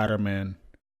 Spider-Man.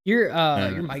 Your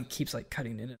mic keeps like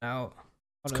cutting in and out.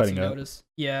 It's cutting out. Notice.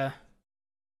 Yeah.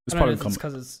 It's probably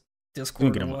because it's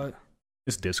Discord or what?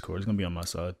 It's Discord. It's gonna be on my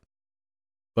side.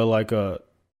 But like, it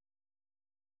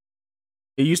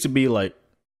used to be like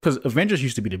because Avengers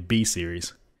used to be the B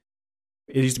series.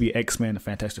 It used to be X-Men, the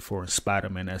Fantastic Four, and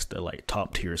Spider-Man. That's the like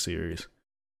top tier series.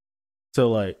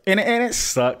 So like, and it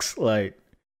sucks. Like,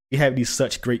 you have these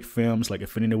such great films like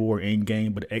Infinity War,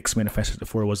 Endgame, but X-Men and Fantastic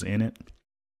Four wasn't in it.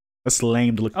 That's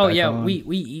lame to look back on. we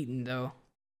eaten though.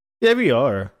 Yeah, we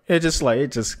are. It just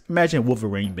imagine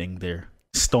Wolverine being there,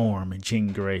 Storm and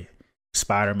Jean Grey,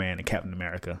 Spider Man and Captain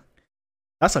America.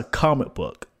 That's a comic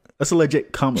book. That's a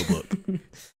legit comic book.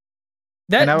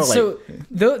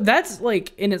 That's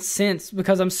like in a sense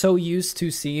because I'm so used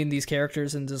to seeing these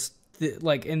characters and just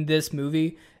like in this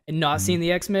movie and not seeing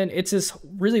the X-Men. It's just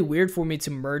really weird for me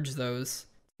to merge those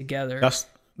together.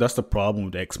 That's the problem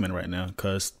with the X-Men right now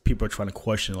because people are trying to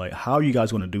question like how are you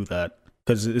guys going to do that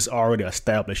because it's already an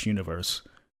established universe.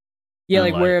 Yeah,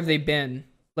 like where have they been?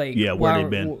 Like where they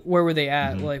been? Where were they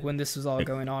at? Like when this was all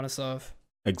going on and stuff.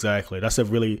 Exactly. That's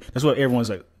what everyone's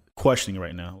like questioning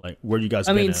right now. Like where you guys?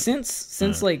 I mean,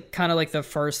 since like kind of like the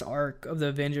first arc of the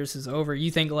Avengers is over,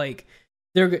 you think like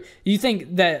you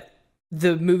think that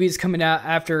the movies coming out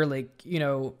after like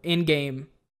Endgame,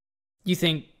 you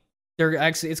think they're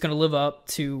actually it's going to live up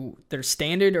to their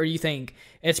standard, or you think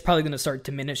it's probably going to start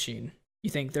diminishing? You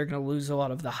think they're going to lose a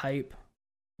lot of the hype?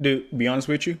 Dude, be honest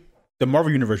with you, the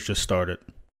Marvel Universe just started.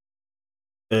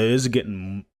 It is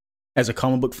getting, as a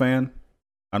comic book fan,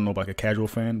 I don't know about like a casual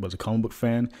fan, but as a comic book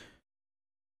fan,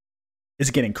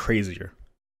 it's getting crazier,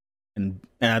 and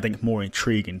I think more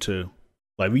intriguing too.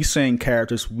 Like we seeing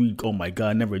characters oh my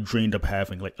god, never dreamed of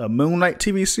having, like a Moon Knight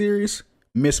TV series,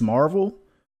 Miss Marvel,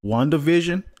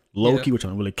 WandaVision, Loki, which I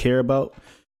don't really care about,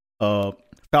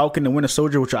 Falcon and Winter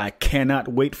Soldier, which I cannot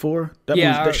wait for.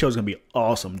 That show's gonna be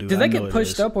awesome, dude. Did that get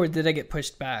pushed up or did they get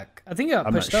pushed back? I think it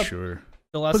got pushed up. I'm not sure.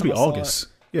 The last time I saw August.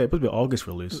 Yeah, it's supposed to be August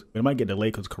release. It might get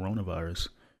delayed because coronavirus.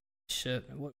 Shit,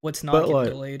 what's not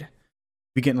getting delayed?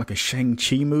 We getting like a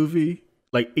Shang-Chi movie,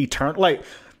 like Eternal. Like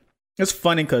it's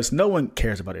funny because no one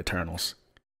cares about Eternals.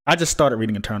 I just started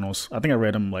reading Eternals. I think I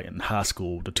read them like in high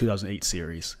school, the 2008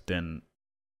 series. Then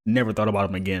never thought about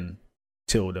them again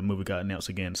till the movie got announced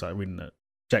again. So I reading the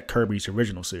Jack Kirby's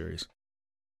original series.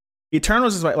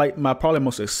 Eternals is like my probably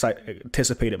most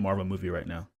anticipated Marvel movie right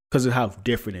now because of how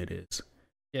different it is.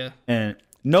 Yeah, and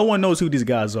no one knows who these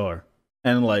guys are.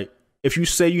 And like, if you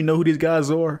say you know who these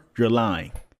guys are, you're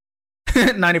lying.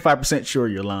 95% sure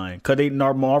you're lying because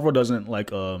Marvel doesn't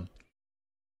like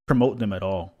promote them at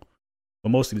all. But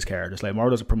most of these characters, like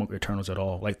Marvel doesn't promote Eternals at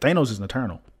all. Like Thanos is an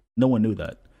Eternal. No one knew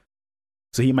that.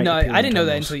 So he might. No, I didn't know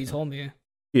that until you told me.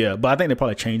 Yeah, but I think they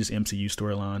probably changed this MCU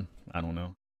storyline. I don't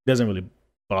know. It doesn't really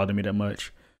bother me that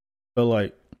much. But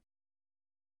like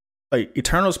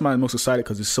Eternals, my most excited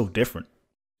because it's so different.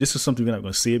 This is something we're not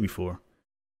going to see it before,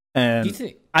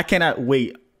 and I cannot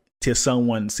wait till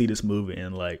someone see this movie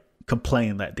and like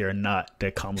complain that they're not their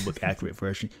comic book accurate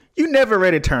version. You never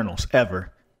read Eternals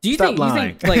ever. Do you think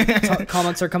like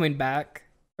comics are coming back,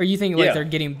 or you think like they're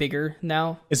getting bigger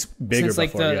now? It's bigger since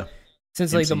like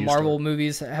since like the Marvel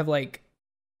movies have like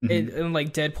and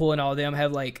like Deadpool and all of them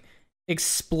have like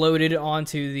exploded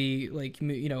onto the like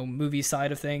movie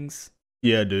side of things.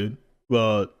 Yeah, dude.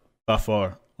 Well, by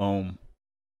far.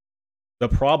 The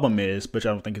problem is, which I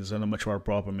don't think is as much of our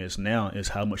problem is now, is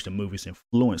how much the movies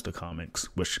influence the comics,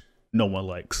 which no one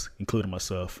likes, including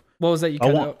myself. What was that you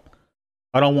cut out?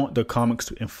 I don't want the comics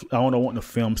to. I don't want the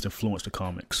films to influence the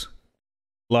comics.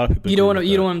 A lot of people. You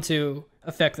don't want them to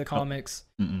affect the comics.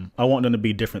 I want them to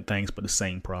be different things, but the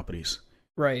same properties.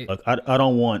 Right. Like I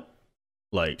don't want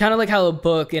like kind of like how a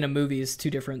book and a movie is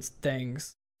two different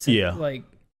things. So, yeah. Like.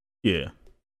 Yeah.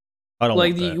 I don't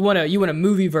like want that. you want a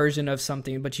movie version of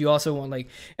something, but you also want like,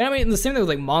 and I mean the same thing with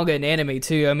like manga and anime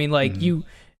too. I mean like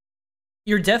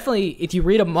you're definitely, if you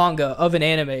read a manga of an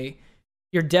anime,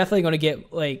 you're definitely going to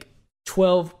get like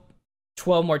 12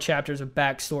 more chapters of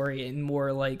backstory and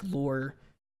more like lore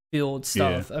filled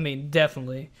stuff. Yeah. I mean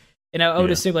definitely, and I would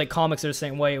assume like comics are the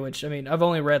same way. Which I mean I've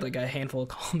only read like a handful of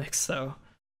comics, so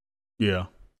yeah,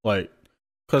 like.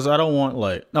 Because I don't want,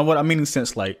 like, now what I mean,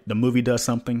 since, like, the movie does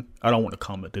something, I don't want the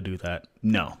comic to do that.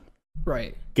 No.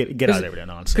 Right. Get out of there with that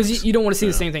nonsense. Because you don't want to see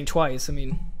the same thing twice. I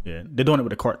mean. Yeah. They're doing it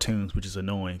with the cartoons, which is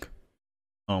annoying.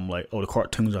 Like, the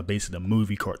cartoons are basically the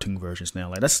movie cartoon versions now.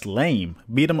 Like, that's lame.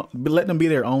 Let them be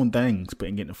their own things,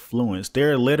 but get influenced.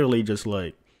 They're literally just,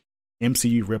 like,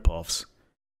 MCU ripoffs.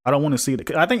 I don't want to see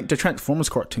that. I think the Transformers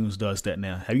cartoons does that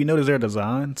now. Have you noticed their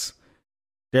designs?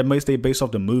 They're based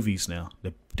off the movies now,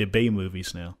 the Bay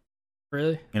movies now.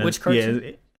 Really? And which cartoons?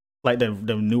 Yeah, like the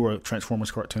newer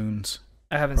Transformers cartoons.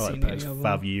 I haven't seen any of them.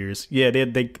 5 years. Yeah,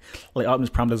 they like Optimus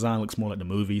Prime design looks more like the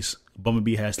movies.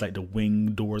 Bumblebee has like the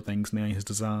wing door things now in his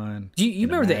design. Do you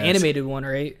remember the animated one,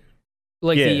 right?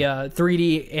 Like the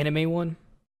 3D anime one?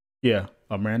 Yeah,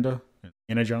 Miranda,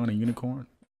 Energon, and Unicorn.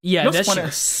 Yeah, that shit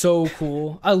is so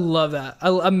cool. I love that.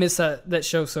 I miss that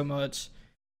show so much.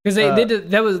 Because they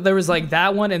did there was like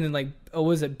that one, and then like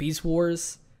was it Beast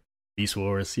Wars? Beast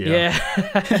Wars, yeah.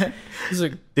 Yeah.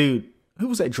 Dude, who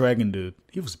was that dragon dude?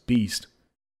 He was Beast.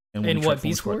 In what,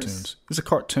 Beast Wars? Cartoons. It was a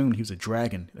cartoon. He was a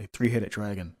dragon, a 3-headed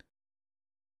dragon.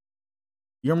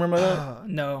 You remember that?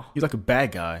 No. He's like a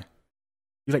bad guy.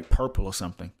 He's like purple or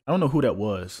something. I don't know who that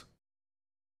was.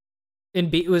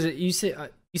 Was it you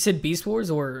said Beast Wars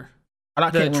or I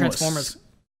the Transformers?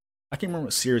 I can't remember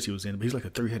what series he was in, but he's like a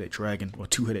 3-headed dragon or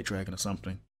 2-headed dragon or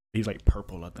something. He's like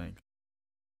purple, I think.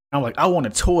 I'm like, I want a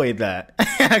toy that.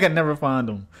 I could never find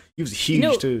him. He was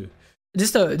huge too.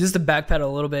 Just to backpedal a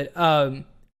little bit.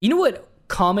 You know what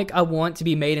comic I want to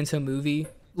be made into a movie,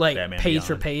 like Batman page Beyond.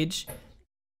 for page?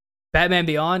 Batman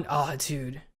Beyond. Oh,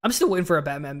 dude, I'm still waiting for a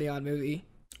Batman Beyond movie.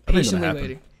 Patiently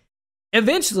waiting.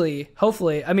 Eventually,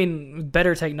 hopefully. I mean,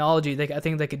 better technology. I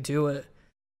think they could do it,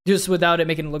 just without it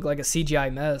making it look like a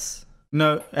CGI mess.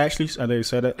 No, actually, they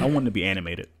said it. I want it to be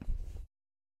animated.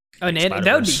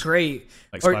 That would be great.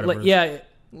 Like or that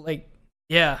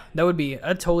would be.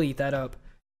 I'd totally eat that up.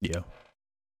 Yeah.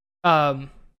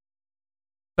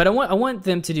 But I want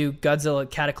them to do Godzilla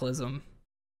Cataclysm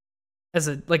as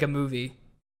a movie.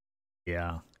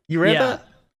 Yeah. You read that?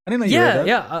 I didn't know you read that.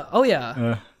 Yeah. Oh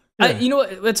yeah. You know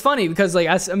what? It's funny because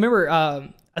I remember I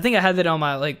think I had that on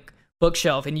my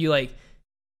bookshelf, and you went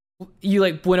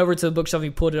over to the bookshelf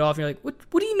and you pulled it off, and you're like,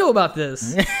 what do you know about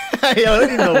this? Yeah, I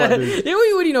didn't know about this. Yeah,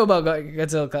 what do you know about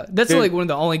Godzilla? That's one of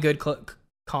the only good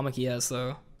comic he has,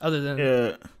 though. Other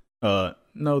than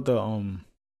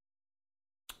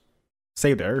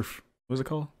Save the Earth. What's it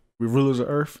called? We Rulers of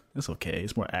Earth. It's okay.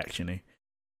 It's more actiony.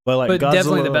 But Godzilla,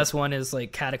 definitely the best one is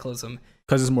Cataclysm,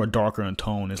 because it's more darker in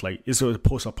tone. It's a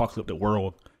post-apocalyptic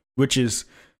world, which is.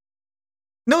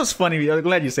 It's funny. I'm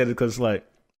glad you said it because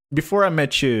before I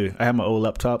met you, I had my old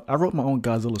laptop. I wrote my own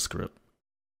Godzilla script.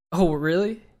 Oh,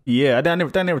 really? Yeah, I never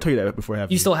told you that before.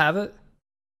 You still have it?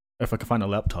 If I can find a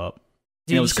laptop.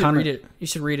 Dude, you should read it. You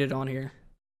should read it on here.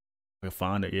 I can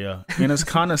find it, yeah. And it's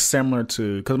kind of similar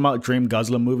to, because my dream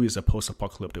Godzilla movie is a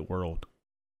post-apocalyptic world.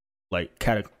 Well,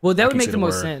 that would make the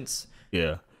most sense.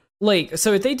 Yeah.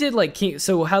 So if they did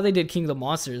how they did King of the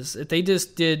Monsters, if they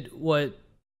just did what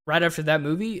right after that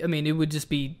movie, I mean, it would just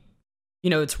be,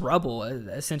 it's rubble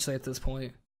essentially at this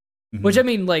point. Mm-hmm. Which, I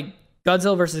mean,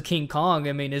 Godzilla versus King Kong,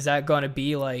 I mean, is that going to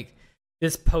be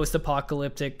this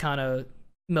post-apocalyptic kind of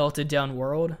melted down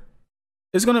world?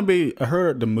 It's going to be, I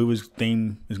heard the movie's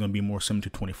theme is going to be more similar to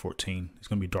 2014. It's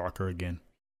going to be darker again.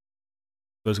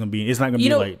 So it's not going to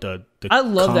be like the I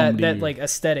love comedy that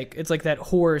aesthetic. It's like that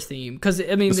horror theme. Because,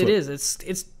 I mean, it's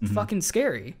mm-hmm. fucking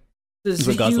scary. This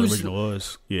what Godzilla original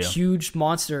was. Yeah. Huge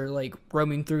monster,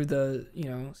 roaming through the,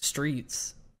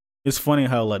 streets. It's funny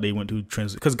how, they went through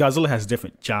trends. Because Godzilla has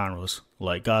different genres.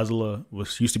 Godzilla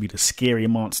used to be the scary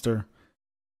monster.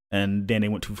 And then they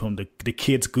went from the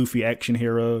kids' goofy action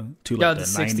hero to the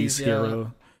 90s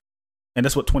hero. And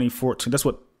that's what 2014, that's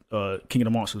what King of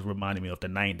the Monsters reminded me of, the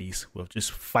 90s, with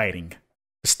just fighting.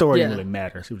 The story didn't really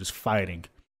matter. It was just fighting.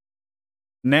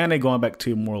 Now they're going back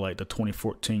to more like the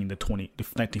 2014, the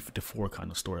 1954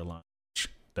 kind of storyline.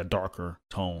 The darker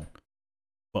tone.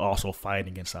 But also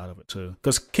fighting inside of it too.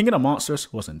 Because King of the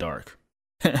Monsters wasn't dark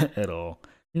at all.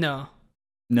 No.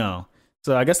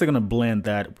 So I guess they're going to blend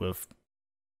that with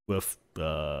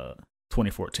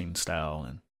 2014 style,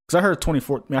 and because I heard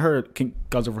King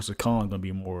Godzilla vs. Kong gonna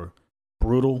be more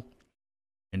brutal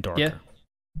and darker.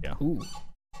 Yeah. Ooh,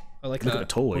 I like Look that. at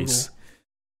the toys. Brutal.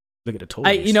 Look at the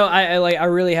toys. I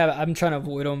really have. I'm trying to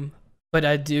avoid them, but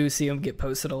I do see them get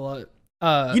posted a lot.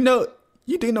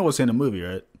 You do know what's in the movie,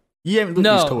 right? You haven't looked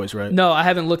at these toys, right? No, I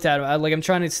haven't looked at them. I'm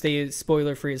trying to stay as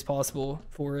spoiler free as possible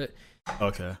for it.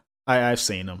 Okay, I've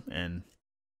seen them, and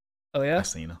oh yeah, I've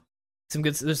seen them.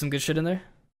 There's some good shit in there.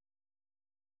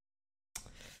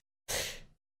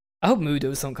 I hope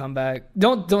Mudos don't come back.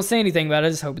 Don't say anything about it. I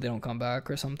just hope they don't come back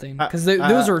or something, because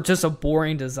those are just a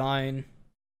boring design.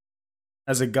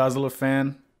 As a Godzilla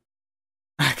fan,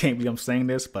 I can't believe I'm saying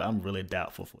this, but I'm really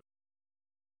doubtful for it.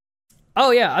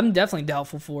 Oh yeah, I'm definitely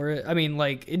doubtful for it. I mean,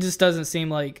 it just doesn't seem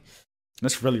like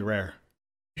that's really rare.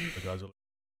 For Godzilla,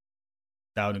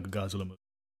 doubting a Godzilla movie.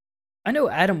 I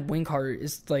know Adam Wingard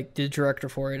is the director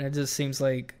for it, and it just seems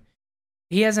like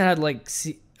he hasn't had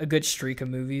a good streak of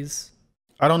movies.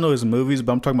 I don't know his movies,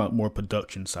 but I'm talking about more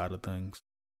production side of things,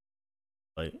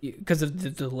 because of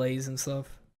the delays and stuff.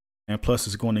 And plus,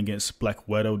 it's going against Black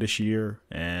Widow this year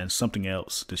and something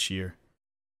else this year.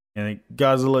 And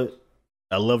Godzilla,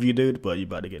 I love you, dude, but you're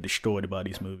about to get destroyed by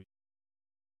these movies.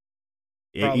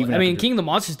 King of the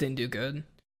Monsters didn't do good.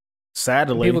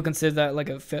 Sadly, people consider that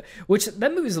which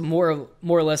that movie is more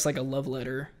or less like a love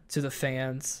letter to the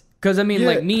fans. Because when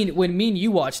me and you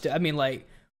watched it,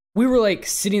 we were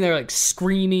sitting there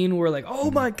screaming. We're like, oh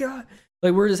my god!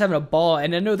 Like we were just having a ball,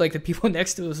 and I know like the people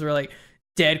next to us were like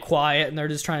dead quiet, and they're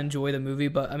just trying to enjoy the movie.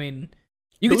 But I mean,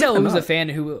 you could tell who was a fan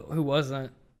and who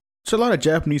wasn't. There's a lot of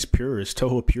Japanese purists,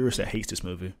 Toho purists, that hates this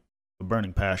movie with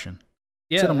burning passion.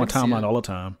 Yeah, sit on my timeline all the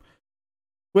time.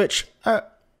 Which, and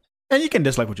you can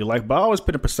dislike what you like, but I always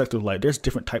put in perspective like there's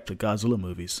different types of Godzilla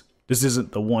movies. This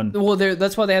isn't the one. Well,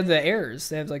 that's why they have the eras.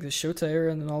 They have like the Shota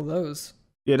era and then all those.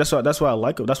 Yeah, that's why I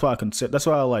like them. That's why I consider. That's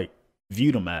why I like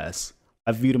view them as.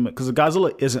 I view them because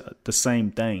Godzilla isn't the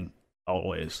same thing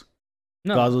always.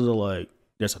 No, Godzilla like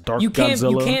there's a dark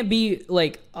Godzilla. You Godzilla. can't be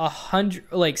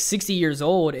like 60 years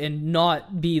old and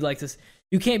not be like this.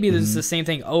 You can't be this the same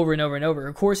thing over and over and over.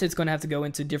 Of course, it's going to have to go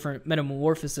into different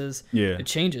metamorphoses. Yeah, it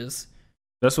changes.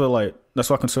 That's why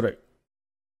I consider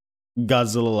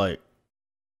Godzilla like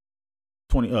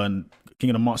King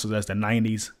of the Monsters as the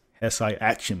 '90s SI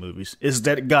action movies. It's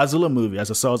that Godzilla movie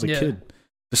as I saw as a kid.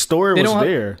 The story was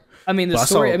there. I mean, the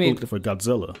story. I mean, for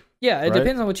Godzilla. Yeah, it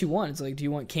depends on what you want. It's like, do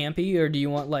you want campy or do you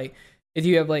want like if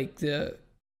you have like the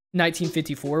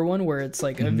 1954 one where it's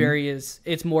like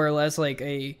it's more or less like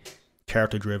a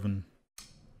character driven.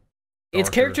 It's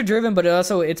character driven, but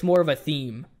it's more of a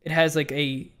theme. It has like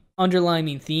a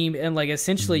underlining theme, and like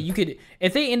essentially you could,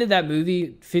 if they ended that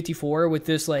movie 54 with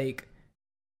this like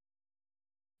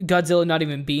Godzilla not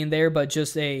even being there, but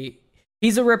just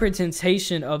he's a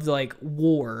representation of like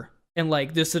war and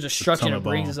like this the destruction it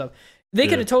brings and stuff. They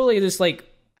could have totally just like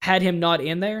had him not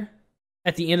in there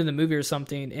at the end of the movie or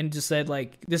something and just said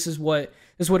like this is what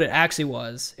it actually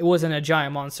was. It wasn't a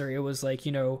giant monster. It was like,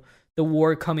 you know, the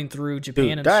war coming through Japan.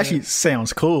 Dude, and that actually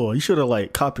sounds cool. You should have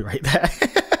like copyright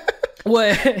that.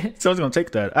 What? Someone's gonna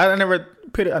take that. I never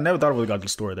thought of the Godzilla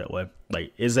story that way.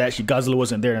 Like, is actually Godzilla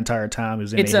wasn't there the entire time? It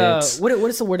was in their heads. What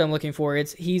is the word I'm looking for?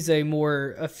 He's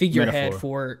a figurehead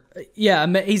for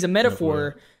he's a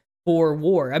metaphor for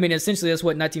war. I mean, essentially that's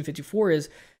what 1954 is,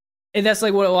 and that's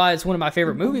like why it's one of my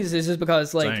favorite movies. Is just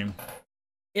because like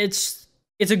it's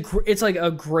like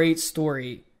a great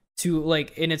story to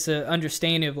like, and it's an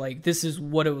understanding of like this is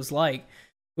what it was like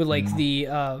with like the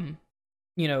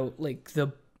you know, like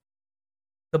the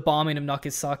bombing of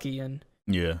Nagasaki and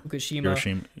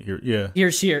Fukushima.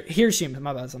 Hiroshima.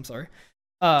 My bad. I'm sorry.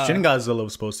 Shin Godzilla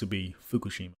was supposed to be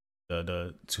Fukushima,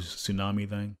 the tsunami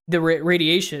thing. The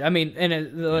radiation. I mean,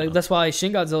 and that's why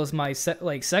Shin Godzilla is my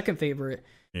second favorite.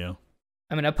 Yeah.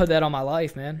 I mean, I put that on my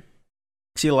life, man.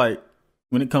 See, like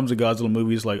when it comes to Godzilla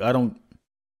movies, like I don't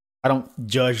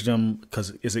judge them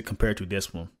because is it compared to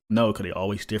this one? No, because they're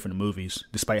always different movies,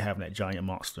 despite having that giant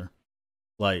monster.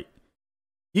 Like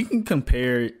you can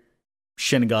compare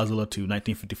Shin Godzilla to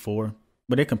 1954,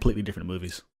 but they're completely different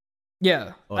movies.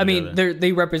 Yeah, I mean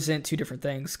they represent two different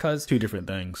things because two different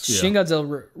things. Shin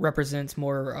Godzilla represents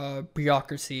more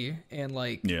bureaucracy and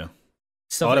like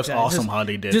stuff that's like awesome how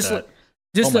they did that.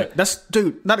 That's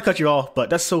dude. Not to cut you off, but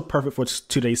that's so perfect for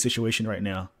today's situation right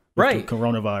now. Right, the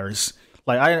coronavirus.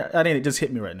 Like I think it just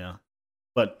hit me right now.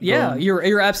 But yeah,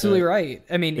 you're absolutely right.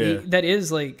 I mean that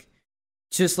is like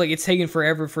just like it's taking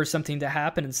forever for something to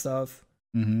happen and stuff.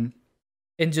 Mm-hmm.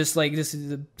 And just like this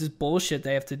is this bullshit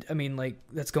they have to. I mean, like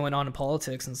that's going on in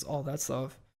politics and all that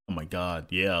stuff. Oh my god,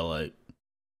 yeah, like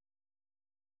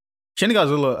Shin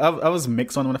Godzilla. I was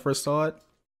mixed on when I first saw it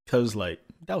because like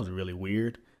that was really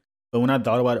weird. But when I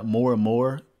thought about it more and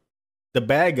more, the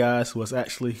bad guys was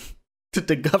actually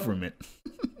the government.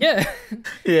 Yeah,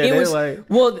 yeah. It was like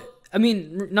I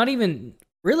mean, not even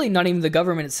the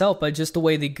government itself, but just the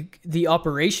way the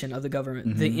operation of the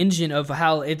government, the engine of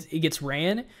how it gets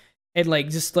ran. And like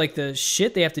just like the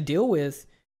shit they have to deal with,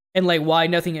 and like why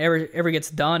nothing ever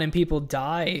gets done and people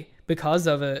die because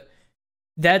of it.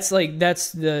 That's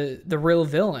the real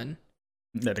villain.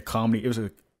 That the comedy.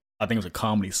 I think it was a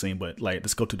comedy scene, but like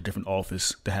let's go to the different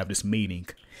office to have this meeting.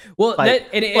 Well, like,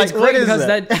 it's great because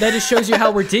that just shows you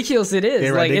how ridiculous it is.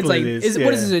 Like it's like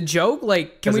what is this, a joke?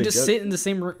 Like can we just sit in the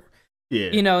same room?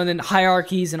 Yeah, you know, and then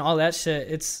hierarchies and all that shit.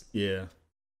 It's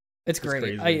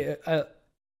great.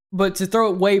 But to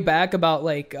throw it way back about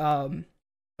like being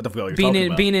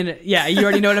in you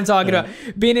already know what I'm talking about.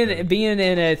 Being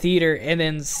in a theater and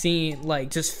then seeing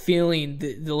like just feeling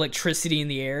the electricity in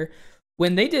the air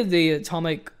when they did the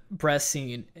atomic breath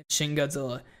scene in Shin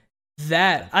Godzilla,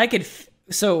 that I could.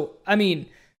 So when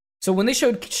they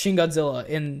showed Shin Godzilla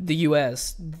in the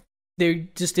U.S., they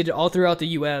just did it all throughout the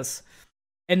U.S.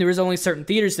 and there was only certain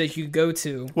theaters that you could go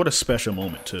to. What a special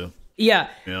moment too. Yeah,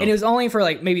 and it was only for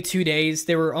like maybe 2 days.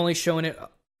 They were only showing it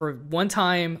for one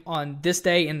time on this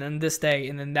day and then this day,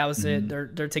 and then that was it. They're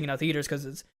taking out theaters because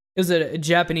it was a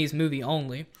Japanese movie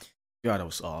only. God, that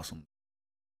was awesome.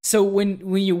 So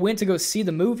when you went to go see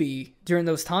the movie during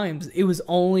those times, it was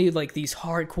only like these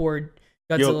hardcore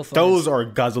Godzilla fans. Those are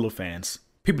Godzilla fans.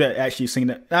 People that actually seen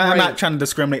it. I'm not trying to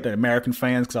discriminate the American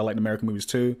fans because I like the American movies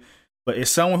too. But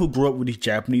it's someone who grew up with these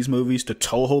Japanese movies, the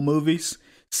Toho movies.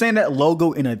 Seeing that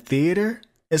logo in a theater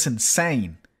is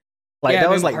insane. Like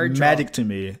that was like magic to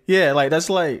me. Yeah, like that's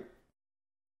like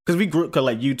because we grew up, cause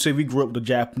like you too, we grew up with the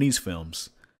Japanese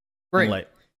films. Right. And like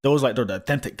those like they're the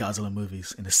authentic Godzilla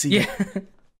movies, and to see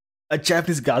a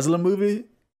Japanese Godzilla movie,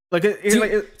 like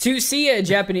to see a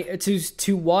Japanese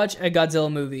to watch a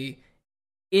Godzilla movie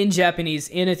in Japanese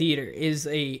in a theater is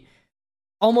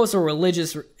almost a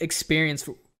religious experience,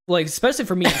 like especially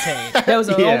for me and Tay. That was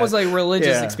almost like a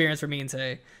religious experience for me and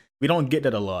Tay. We don't get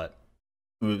that a lot.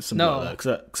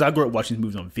 Because I grew up watching these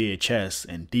movies on VHS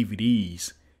and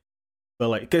DVDs, but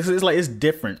like, cause it's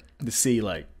different to see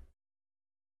like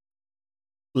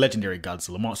legendary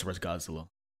Godzilla, Monster vs. Godzilla.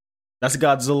 That's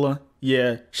Godzilla,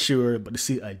 yeah, sure, but to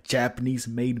see a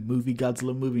Japanese-made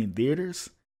Godzilla movie in theaters,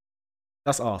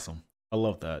 that's awesome. I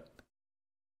love that.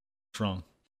 Strong.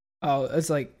 Oh,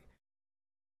 it's like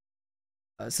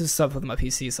this is stuff with my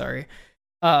PC. Sorry,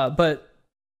 but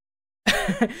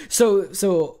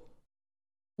so.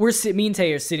 Me and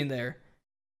Tay are sitting there.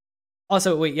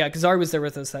 Also, wait, yeah, because Ari was there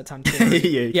with us that time too.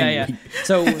 Right? yeah.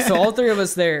 So all three of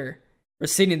us there were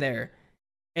sitting there,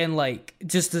 and like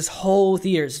just this whole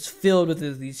theater is filled with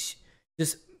these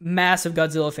just massive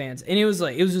Godzilla fans, and it was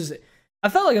just I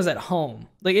felt like I was at home.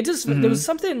 Like it just there was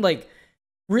something like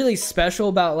really special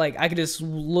about like I could just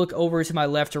look over to my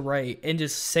left or right and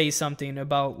just say something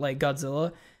about like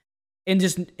Godzilla. And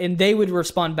they would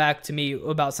respond back to me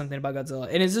about something about Godzilla,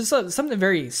 and it's just something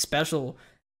very special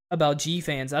about G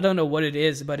fans. I don't know what it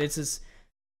is, but it's just,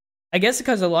 I guess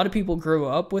because a lot of people grew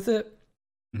up with it.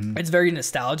 It's very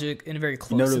nostalgic and very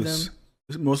close to them.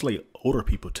 It's mostly older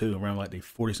people too, around like the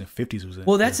 40s and 50s. Was it?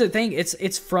 Well, that's the thing.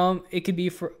 It could be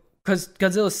because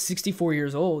Godzilla's 64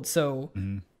 years old, so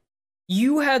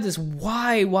you had this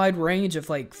wide range of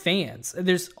like fans.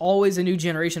 There's always a new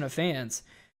generation of fans.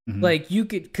 Like you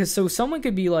could, someone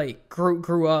could be like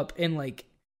grew up in like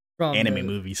from anime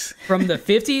movies from the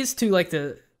 50s to like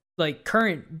the like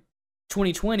current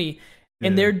 2020,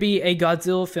 and there'd be a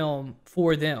Godzilla film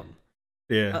for them.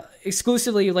 Yeah,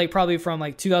 exclusively like probably from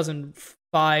like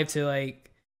 2005 to like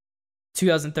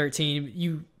 2013.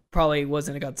 You probably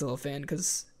wasn't a Godzilla fan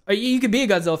because you could be a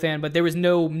Godzilla fan, but there was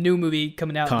no new movie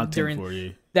coming out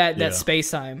during that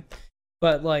space time.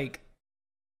 But like,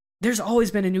 there's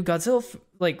always been a new Godzilla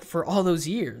like for all those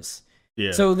years.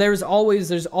 Yeah. So there's always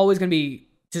going to be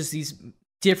just these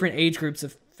different age groups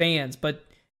of fans, but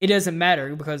it doesn't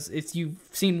matter because if you've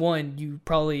seen one, you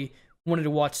probably wanted to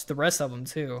watch the rest of them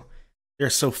too. They're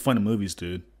so fun movies,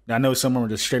 dude. I know some of them are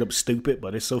just straight up stupid,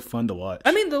 but it's so fun to watch.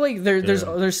 I mean,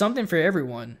 there's something for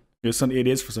everyone. It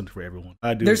is for something for everyone.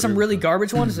 There's some really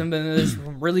garbage ones, and then there's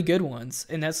some really good ones,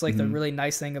 and that's like the really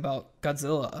nice thing about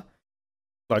Godzilla.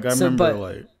 Like I remember,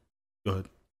 like, go ahead.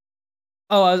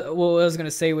 Oh, what I was gonna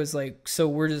say was like, so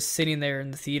we're just sitting there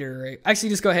in the theater, right? Actually,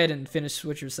 just go ahead and finish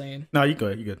what you're saying. No, you go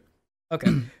ahead. You good?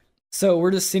 Okay. So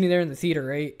we're just sitting there in the theater,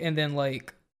 right? And then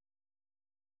like,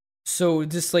 so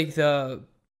just like so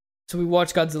we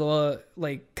watch Godzilla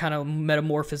like kind of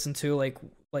metamorphose into like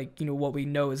you know what we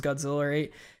know as Godzilla,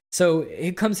 right? So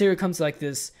it comes like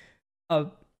this.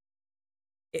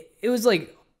 It was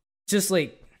like just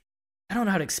like I don't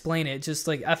know how to explain it. Just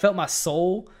like I felt my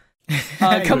soul.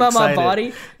 Come out my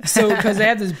body, so because they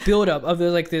have this buildup of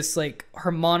like this like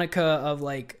harmonica of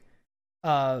like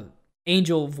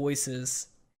angel voices,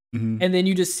 and then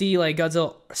you just see like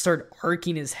Godzilla start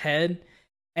arcing his head,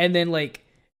 and then like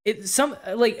it's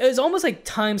almost like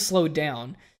time slowed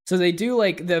down. So they do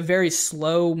like the very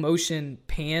slow motion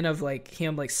pan of like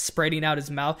him like spreading out his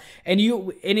mouth, and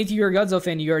if you're a Godzilla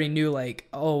fan, you already knew like,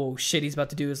 oh shit, he's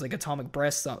about to do his like atomic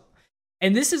breath up,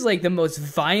 and this is like the most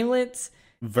violent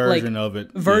version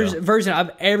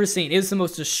I've ever seen. It was the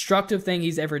most destructive thing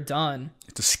he's ever done.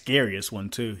 It's the scariest one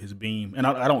too, his beam. And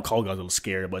I don't call Godzilla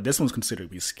scary, but this one's considered to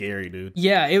be scary, dude.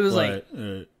 Yeah, it was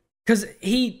because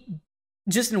he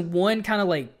just in one kind of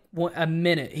like a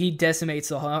minute he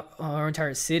decimates our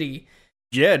entire city.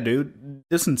 Yeah, dude,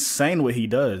 it's insane what he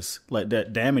does, like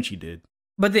that damage he did.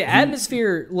 But the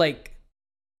atmosphere like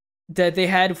that they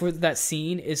had for that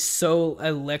scene is so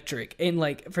electric, and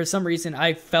like for some reason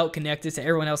I felt connected to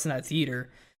everyone else in that theater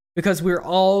because we're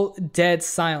all dead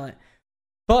silent.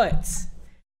 But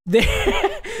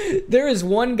there is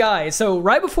one guy. So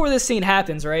right before this scene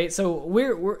happens, right? So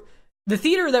we're the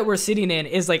theater that we're sitting in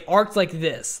is like arced like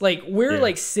this. Like we're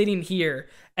like sitting here,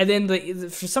 and then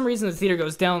for some reason the theater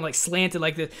goes down like slanted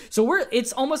like this. So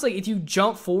it's almost like if you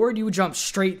jump forward,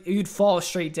 you'd fall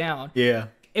straight down. Yeah.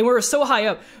 and we were so high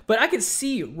up, but I could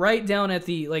see right down at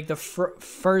the like the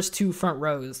first two front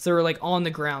rows. They were like on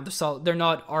the ground, so they're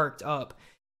not arced up.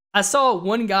 I saw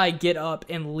one guy get up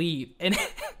and leave, and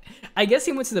I guess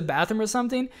he went to the bathroom or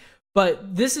something.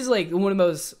 But this is like one of the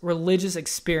most religious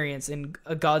experience in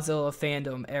a Godzilla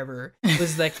fandom ever. It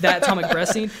was like that atomic breath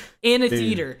scene in a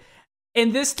theater.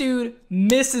 And this dude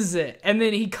misses it. And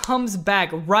then he comes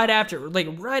back right after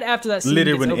that scene.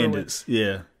 Literally when it ends.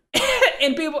 Yeah.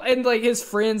 And people, and like his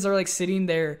friends are like sitting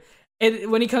there.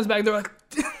 And when he comes back, they're like,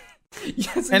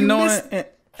 yes,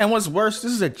 and what's worse,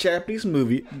 this is a Japanese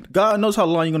movie. God knows how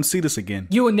long you're going to see this again.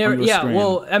 You would never, yeah, screen.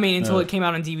 Well, I mean, until it came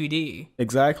out on DVD.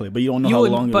 Exactly, but you don't know how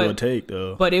long it will take,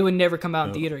 though. But it would never come out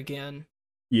in theater again.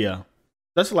 Yeah.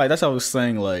 That's what I was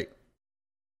saying, like,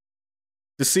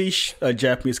 to see a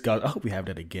Japanese Godzilla, I hope we have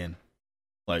that again.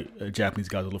 Like, a Japanese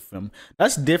Godzilla film.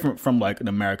 That's different from, like, an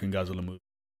American Godzilla movie.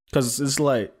 Because it's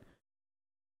like,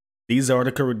 these are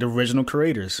the original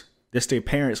creators. It's their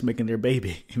parents making their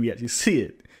baby. We actually see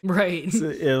it. Right.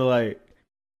 So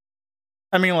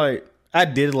I mean, like, I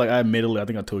did, like, I admittedly, I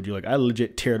think I told you, like, I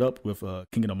legit teared up with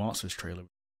King of the Monsters trailer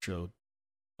show.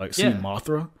 Like, seeing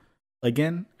Mothra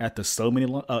again after so many,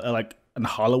 like, an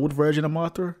Hollywood version of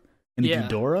Mothra and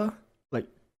Ghidorah. Like,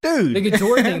 dude. The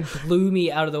Ghidorah thing blew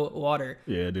me out of the water.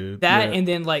 Yeah, dude. That and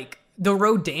then, like, the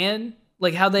Rodan,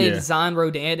 like, how they designed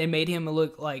Rodan and made him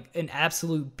look like an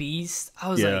absolute beast. I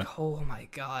was like, oh, my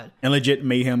God. And legit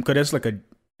made him, because that's like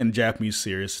in the Japanese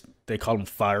series, they call him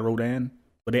Fire Rodan,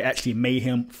 but they actually made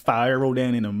him Fire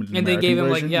Rodan in the American and they gave him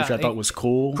version, like which I thought was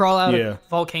cool. Crawl out of a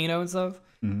volcano and stuff.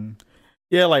 Mm-hmm.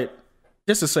 Yeah, like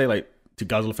just to say, like to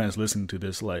Godzilla fans listening to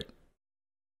this, like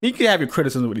you can have your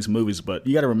criticism with these movies, but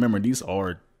you got to remember these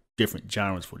are different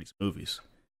genres for these movies.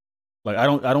 Like I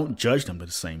don't judge them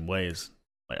the same way as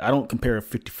like I don't compare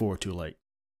 54 to like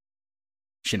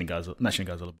Shin Godzilla, not Shin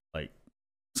Godzilla, but like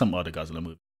some other Godzilla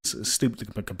movie. It's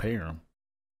stupid to compare them.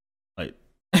 Like,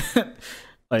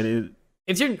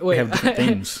 if you're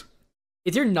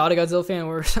if you're not a Godzilla fan,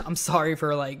 I'm sorry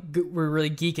for like we're really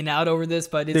geeking out over this,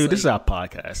 but it's dude, this is our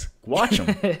podcast. Watch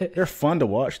them; they're fun to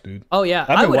watch, dude. Oh yeah,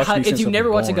 I would. If you've never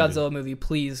watched a Godzilla movie,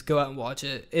 please go out and watch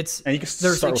it. They're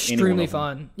extremely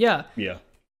fun. Yeah, yeah.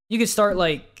 You could start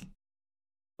like,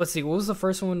 let's see, what was the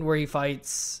first one where he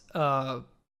fights Gigan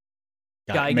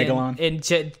Megalon and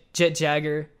Jet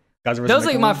Jagger? That was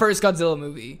like my first Godzilla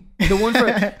movie. The one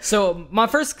for so my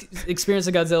first experience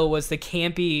of Godzilla was the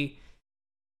campy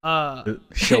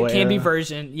campy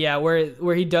version. Yeah,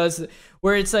 where he does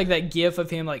where it's like that gif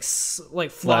of him like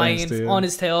flying on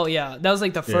his tail. Yeah, that was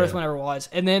like the first one I ever watched.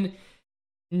 And then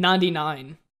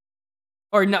 99.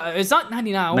 Or no, it's not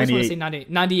 99. I always want to say 98.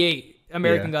 98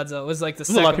 American Godzilla was like the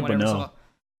second one I ever saw.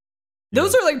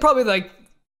 Those are like probably like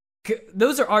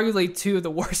those are arguably two of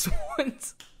the worst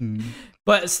ones.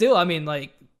 But still, I mean,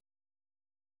 like,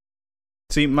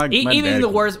 see, my even the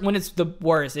worst when it's the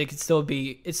worst, it's still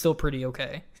pretty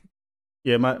okay.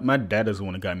 Yeah, my dad is the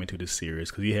one that got me into this series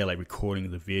because he had like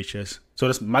recordings of VHS.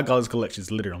 So my Godzilla collection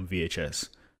is literally on VHS.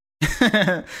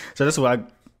 So that's where I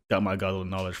got my Godzilla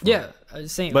knowledge from. Yeah,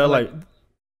 same. But like,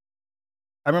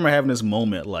 I remember having this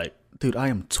moment, like, dude, I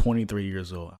am 23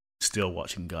 years old, still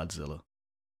watching Godzilla.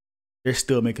 They're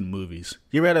still making movies.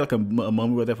 You ever had like a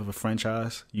moment with that with a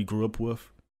franchise you grew up with?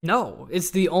 No, it's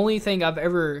the only thing I've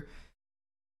ever.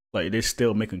 Like they're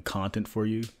still making content for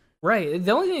you. Right.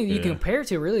 The only thing you can compare it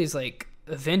to really is like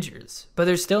Avengers, but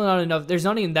there's still not enough. There's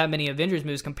not even that many Avengers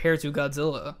movies compared to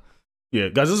Godzilla. Yeah,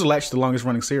 Godzilla's actually the longest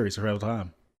running series of all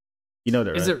time. You know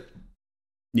that, right? Is it?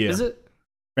 Yeah. Is it?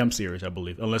 Film series, I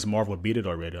believe. Unless Marvel beat it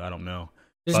already, I don't know.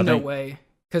 There's no way,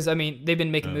 because I mean they've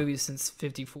been making movies since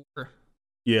 '54.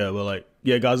 Yeah, well, like,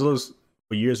 Godzilla's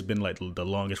for years been like the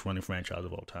longest running franchise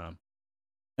of all time.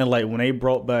 And like when they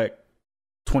brought back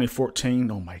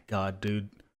 2014, oh my God, dude.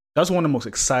 That was one of the most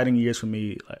exciting years for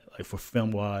me, like for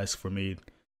film wise, for me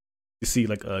to see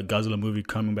like a Godzilla movie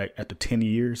coming back after 10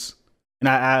 years. And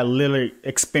I literally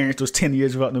experienced those 10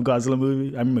 years without no Godzilla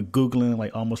movie. I remember Googling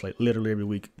like almost like literally every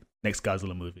week, next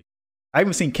Godzilla movie. I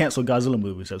even seen canceled Godzilla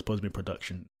movies that was supposed to be in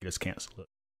production. They just canceled it.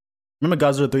 Remember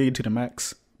Godzilla 3 to the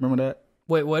Max? Remember that?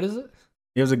 Wait, what is it?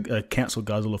 It was a canceled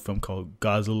Godzilla film called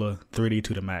Godzilla 3D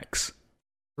to the Max.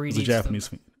 It was a Japanese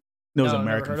film. It was an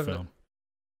American film.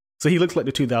 So he looks like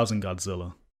the 2000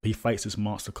 Godzilla. He fights this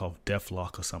monster called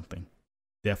Deathlock or something.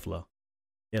 Deathlock.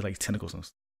 He had like tentacles and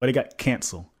stuff. But it got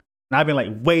canceled. And I've been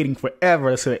like waiting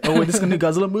forever to say, oh, this is a new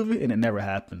Godzilla movie? And it never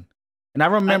happened. And I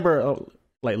remember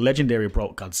like Legendary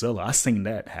brought Godzilla. I seen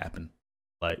that happen.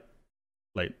 Like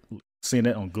seeing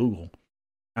that on Google.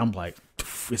 I'm like,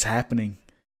 it's happening.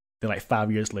 Then like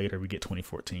 5 years later, we get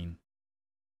 2014.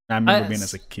 I remember being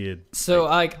as a kid. So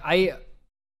like I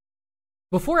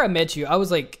before I met you, I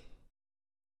was like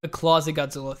a closet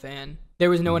Godzilla fan. There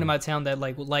was no one in my town that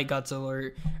like would like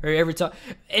Godzilla or ever talk,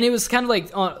 and it was kind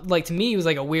of like to me it was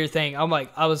like a weird thing.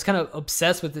 I was kind of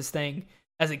obsessed with this thing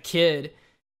as a kid,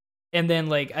 and then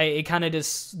like it kind of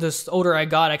just the older I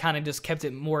got, I kind of just kept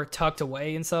it more tucked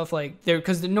away and stuff like there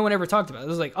because no one ever talked about it. It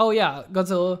was like, oh yeah,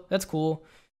 Godzilla, that's cool,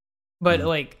 but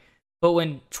but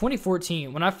when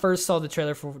 2014, when I first saw the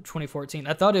trailer for 2014,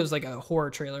 I thought it was like a horror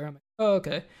trailer. I'm like, oh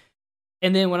okay,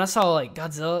 and then when I saw like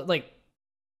Godzilla, like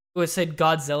it said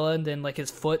Godzilla and then like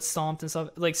his foot stomped and stuff,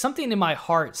 like something in my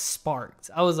heart sparked.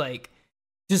 I was like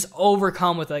just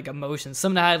overcome with like emotions,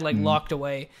 something I had like locked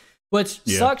away, which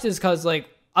sucked is because like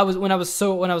when I was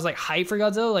like hyped for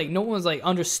Godzilla, like no one was like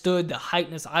understood the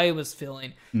hypeness I was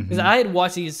feeling because I had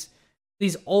watched these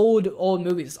old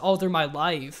movies all through my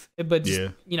life, but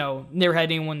just, never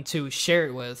had anyone to share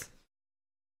it with.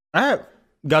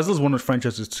 Godzilla's one of the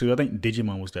franchises too. I think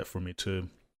Digimon was that for me too.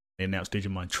 They announced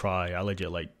Digimon Tri. I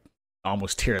legit like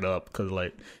almost teared up because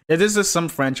like there's just some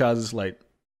franchises like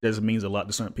this means a lot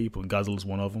to certain people, and Godzilla's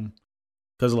one of them.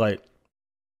 Because like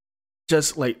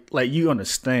just like you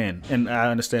understand, and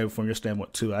I understand from your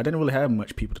standpoint too. I didn't really have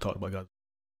much people to talk about Godzilla.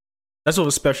 That's what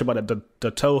was special about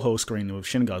the Toho screening with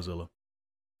Shin Godzilla.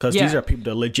 Because these are people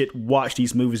that legit watch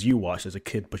these movies you watched as a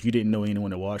kid, but you didn't know anyone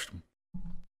that watched them.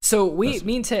 So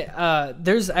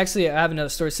there's actually, I have another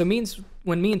story. So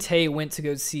when me and Tay went to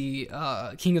go see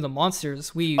King of the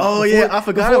Monsters, I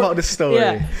forgot about this story.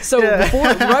 Yeah. So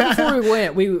right before we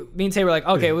went, me and Tay were like,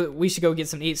 okay, we should go get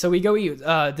some to eat. So we go eat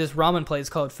this ramen place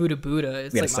called Fuda Buddha.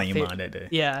 It's like my favorite that day.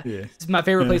 Yeah, it's my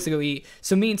favorite place to go eat.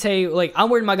 So me and Tay, like I'm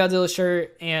wearing my Godzilla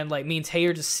shirt, and like me and Tay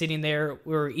are just sitting there.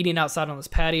 We're eating outside on this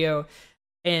patio.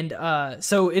 And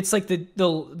so it's like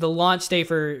the launch day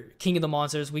for King of the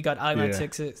Monsters. We got IMAX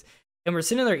tickets, and we're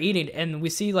sitting there eating, and we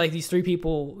see like these three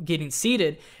people getting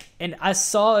seated, and I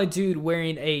saw a dude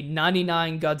wearing a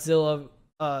 99 Godzilla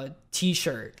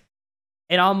t-shirt,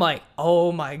 and I'm like,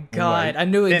 oh my god, I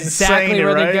knew exactly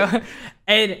where to go,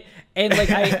 and like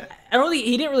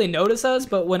he didn't really notice us,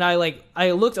 but when I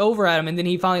looked over at him, and then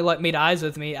he finally like made eyes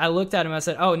with me, I looked at him, I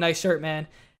said, oh, nice shirt, man.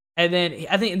 And then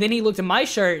then he looked at my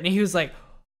shirt, and he was like,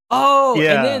 oh,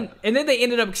 yeah. And then they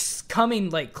ended up coming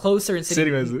like closer and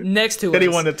sitting next to us. And he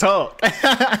wanted to talk.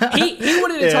 he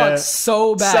wanted to talk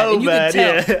so bad. So and you bad,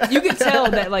 could tell. You could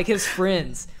tell that like his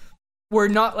friends were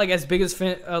not like as big as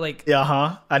like.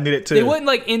 I knew it too. They wasn't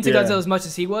like into Godzilla as much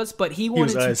as he was, but he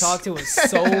wanted to talk to us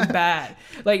so bad.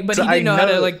 Like, but so he didn't know how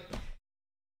to like.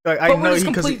 I know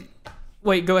because.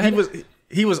 Wait, go ahead.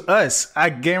 He was us.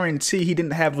 I guarantee he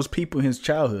didn't have those people in his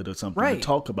childhood or something to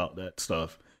talk about that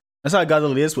stuff. That's how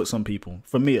Godzilla is with some people.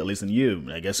 For me, at least, and you,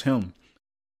 I guess him.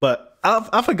 But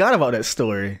I forgot about that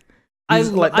story. I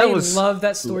love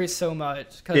that story so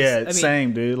much.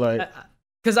 Same, dude. Like,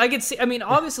 because I could see. I mean,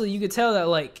 obviously, you could tell that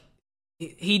like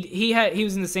he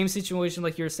was in the same situation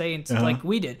like you were saying, like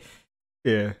we did.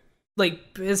 Yeah.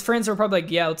 Like his friends were probably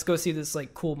like, "Yeah, let's go see this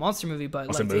like cool monster movie."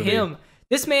 But like to him,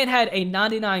 this man had a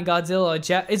 99 Godzilla.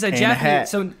 It's a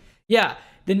Japanese. So yeah.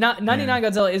 The 99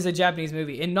 Godzilla is a Japanese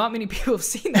movie, and not many people have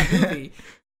seen that movie.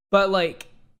 But when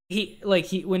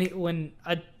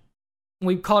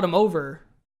we called him over,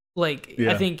 like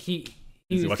I think he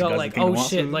felt like, oh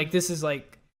shit, like this is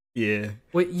like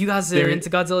Wait, you guys are into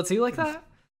Godzilla too, like that?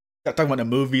 Talking about the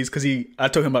movies because I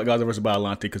told him about Godzilla vs.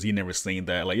 Biollante because he never seen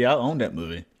that. Like, I own that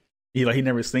movie. He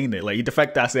never seen it. Like the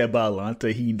fact that I said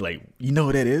Biollante, he like, you know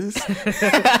what that is?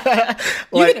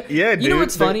 You know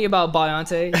what's funny about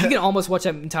Biollante? You can almost watch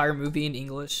that entire movie in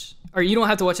English, or you don't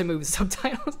have to watch that movie with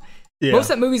subtitles. Yeah. Most of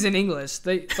that movie's in English.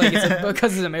 Because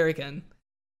it's American.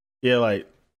 Yeah, like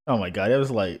oh my god, it was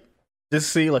like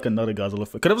just see like another Godzilla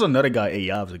fan. Because there was another guy,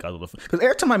 AI was a Godzilla fan. Because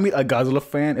every time I meet a Godzilla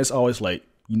fan, it's always like,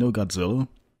 you know Godzilla,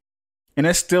 and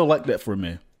it's still like that for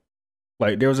me.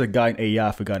 Like, there was a guy in AI,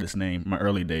 I forgot his name, in my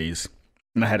early days,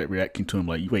 and I had it reacting to him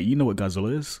like, wait, you know what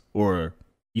Godzilla is? Or,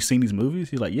 you seen these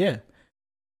movies? He's like, yeah.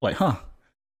 Like, huh.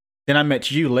 Then I met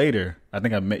you later. I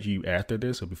think I met you after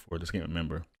this or before this, I can't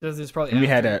remember. This is probably and we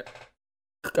had that,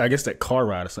 I guess that car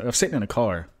ride or something. I was sitting in a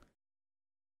car.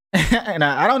 And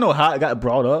I don't know how it got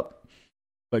brought up,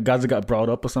 but Godzilla got brought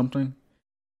up or something.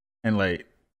 And like,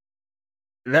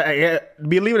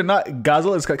 believe it or not,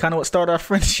 Godzilla is kind of what started our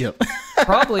friendship.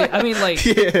 Probably. I mean, like,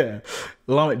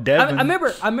 along with Devin.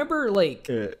 I remember like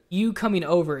you coming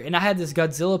over, and I had this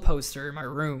Godzilla poster in my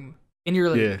room, and you're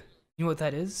like, you know what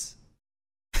that is?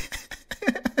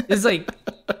 It's like,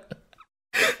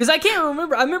 because I can't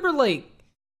remember. I remember like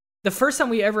the first time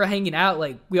we ever hanging out,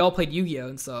 like we all played Yu-Gi-Oh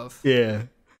and stuff. Yeah.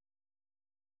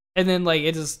 and then like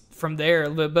it just from there.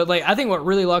 But like I think what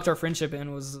really locked our friendship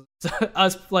in was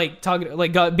us like talking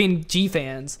like being G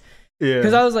fans. Yeah,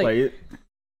 because I was like,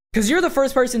 because you're the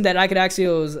first person that I could actually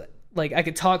was like I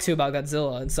could talk to about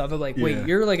Godzilla and stuff. I'm like, wait,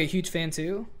 you're like a huge fan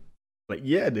too? Like,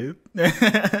 yeah, dude.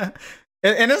 and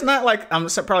it's not like I'm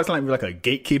probably something like a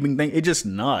gatekeeping thing. It's just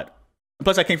not.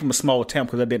 Plus, I came from a small town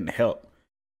because that didn't help.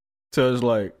 So it's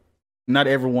like not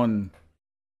everyone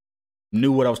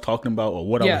knew what I was talking about or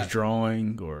what I was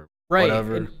drawing or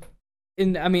whatever.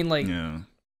 And I mean, like,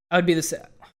 I would be the same.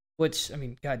 Which I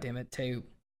mean, god damn it, Tay.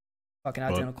 Fucking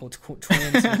identical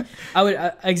twins. I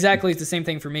would exactly it's the same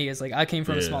thing for me. It's like I came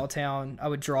from a small town. I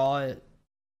would draw it,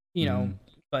 you know,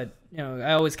 but you know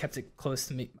I always kept it close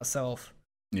to me myself.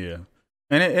 Yeah,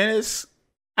 and it's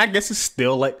I guess it's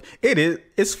still like it is.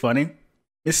 It's funny.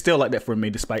 It's still like that for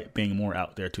me, despite being more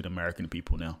out there to the American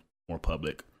people now, more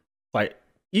public. Like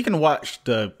you can watch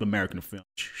the American films,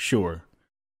 sure.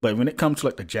 But when it comes to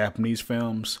like the Japanese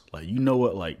films, like you know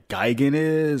what like Gigan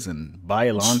is and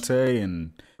Biollante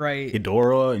and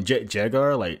Hidora and Jet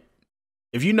Jaguar, like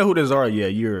if you know who those are, yeah,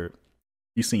 you've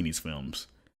seen these films.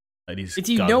 Like these if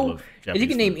you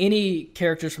can name any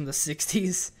characters from the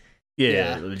 60s.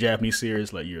 Yeah, the Japanese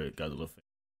series, like you're a Godzilla fan.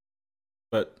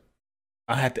 But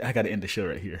I gotta end the show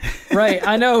right here. Right,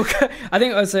 I know. I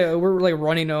think we're like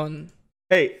running on.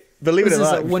 Hey, believe it or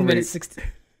not, like 1 minute 60.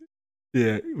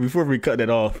 Yeah, before we cut that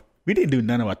off, we didn't do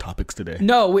none of our topics today.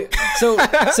 No, so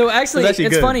actually it's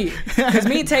good. funny because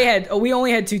me and Tay we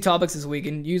only had 2 topics this week,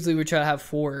 and usually we try to have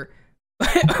 4.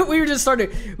 We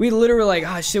literally were like,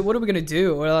 oh shit, what are we gonna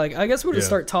do? We're like, I guess we'll just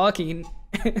start talking.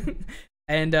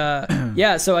 And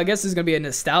so I guess this is gonna be a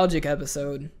nostalgic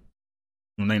episode.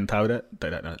 Name the title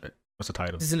that? What's the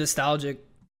title? This is a nostalgic.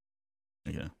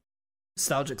 Yeah.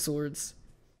 Nostalgic swords.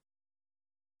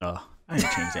 Oh, I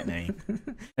didn't change that name.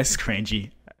 That's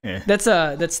cringy. Yeah.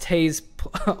 That's Tay's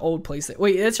old PlayStation.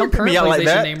 Wait, that's your current PlayStation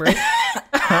like name, right?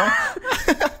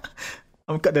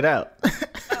 I'm cutting it out.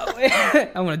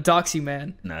 I'm gonna dox you,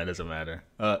 man. No, it doesn't matter.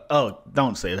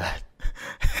 Don't say that.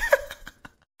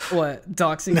 What?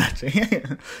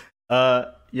 Doxing?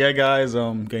 Yeah, guys.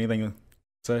 Got anything to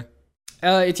say?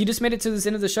 If you just made it to this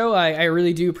end of the show, I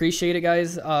really do appreciate it,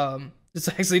 guys. This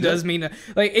actually does mean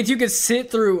like if you could sit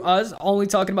through us only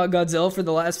talking about Godzilla for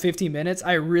the last 15 minutes,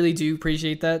 I really do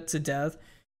appreciate that to death.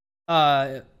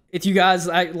 If you guys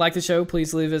like the show,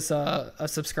 please leave us a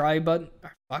subscribe button.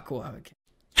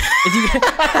 If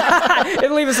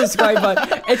you leave a subscribe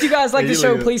button. If you guys like the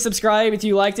show, please subscribe. If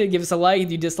you liked it, give us a like.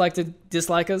 If you disliked it,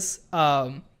 dislike us.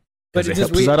 But it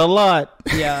helps us out a lot.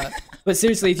 Yeah, but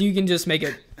seriously, if you can just make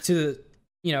it to the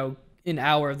an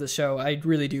hour of the show, I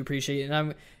really do appreciate it.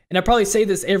 And I probably say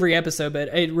this every episode, but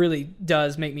it really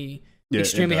does make me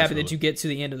extremely happy that you get to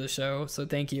the end of the show. So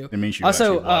thank you. It means you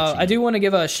also, I do want to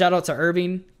give a shout out to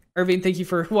Irving. Irving, thank you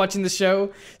for watching the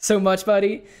show so much,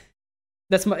 buddy.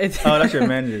 That's my. That's your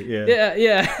manager. Yeah.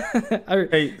 Yeah.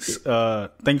 Hey,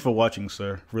 thank you for watching,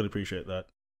 sir. Really appreciate that.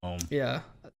 Yeah.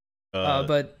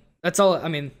 But that's all. I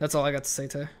mean, that's all I got to say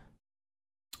today.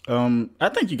 I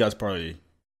think you guys probably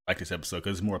like this episode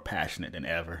because it's more passionate than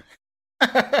ever.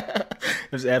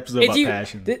 This episode about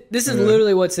passion. This is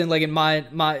literally what's in my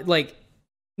like.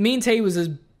 Me and Tay was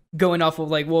just going off of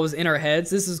like what was in our heads.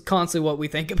 This is constantly what we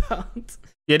think about.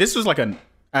 Yeah, this was like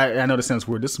I know this sounds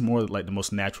weird. This is more like the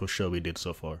most natural show we did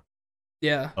so far.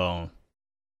 Yeah.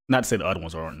 Not to say the other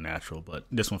ones aren't natural, but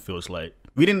this one feels like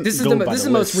we didn't. This is the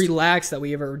most relaxed that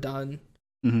we ever done.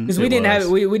 Because we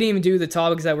didn't even do the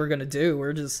topics that we're gonna do.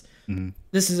 We're just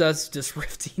this is us just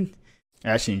riffing. I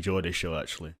actually enjoyed this show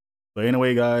actually. But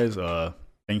anyway, guys, thank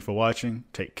you for watching.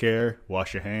 Take care,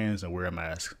 wash your hands, and wear a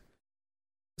mask.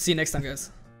 See you next time,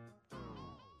 guys.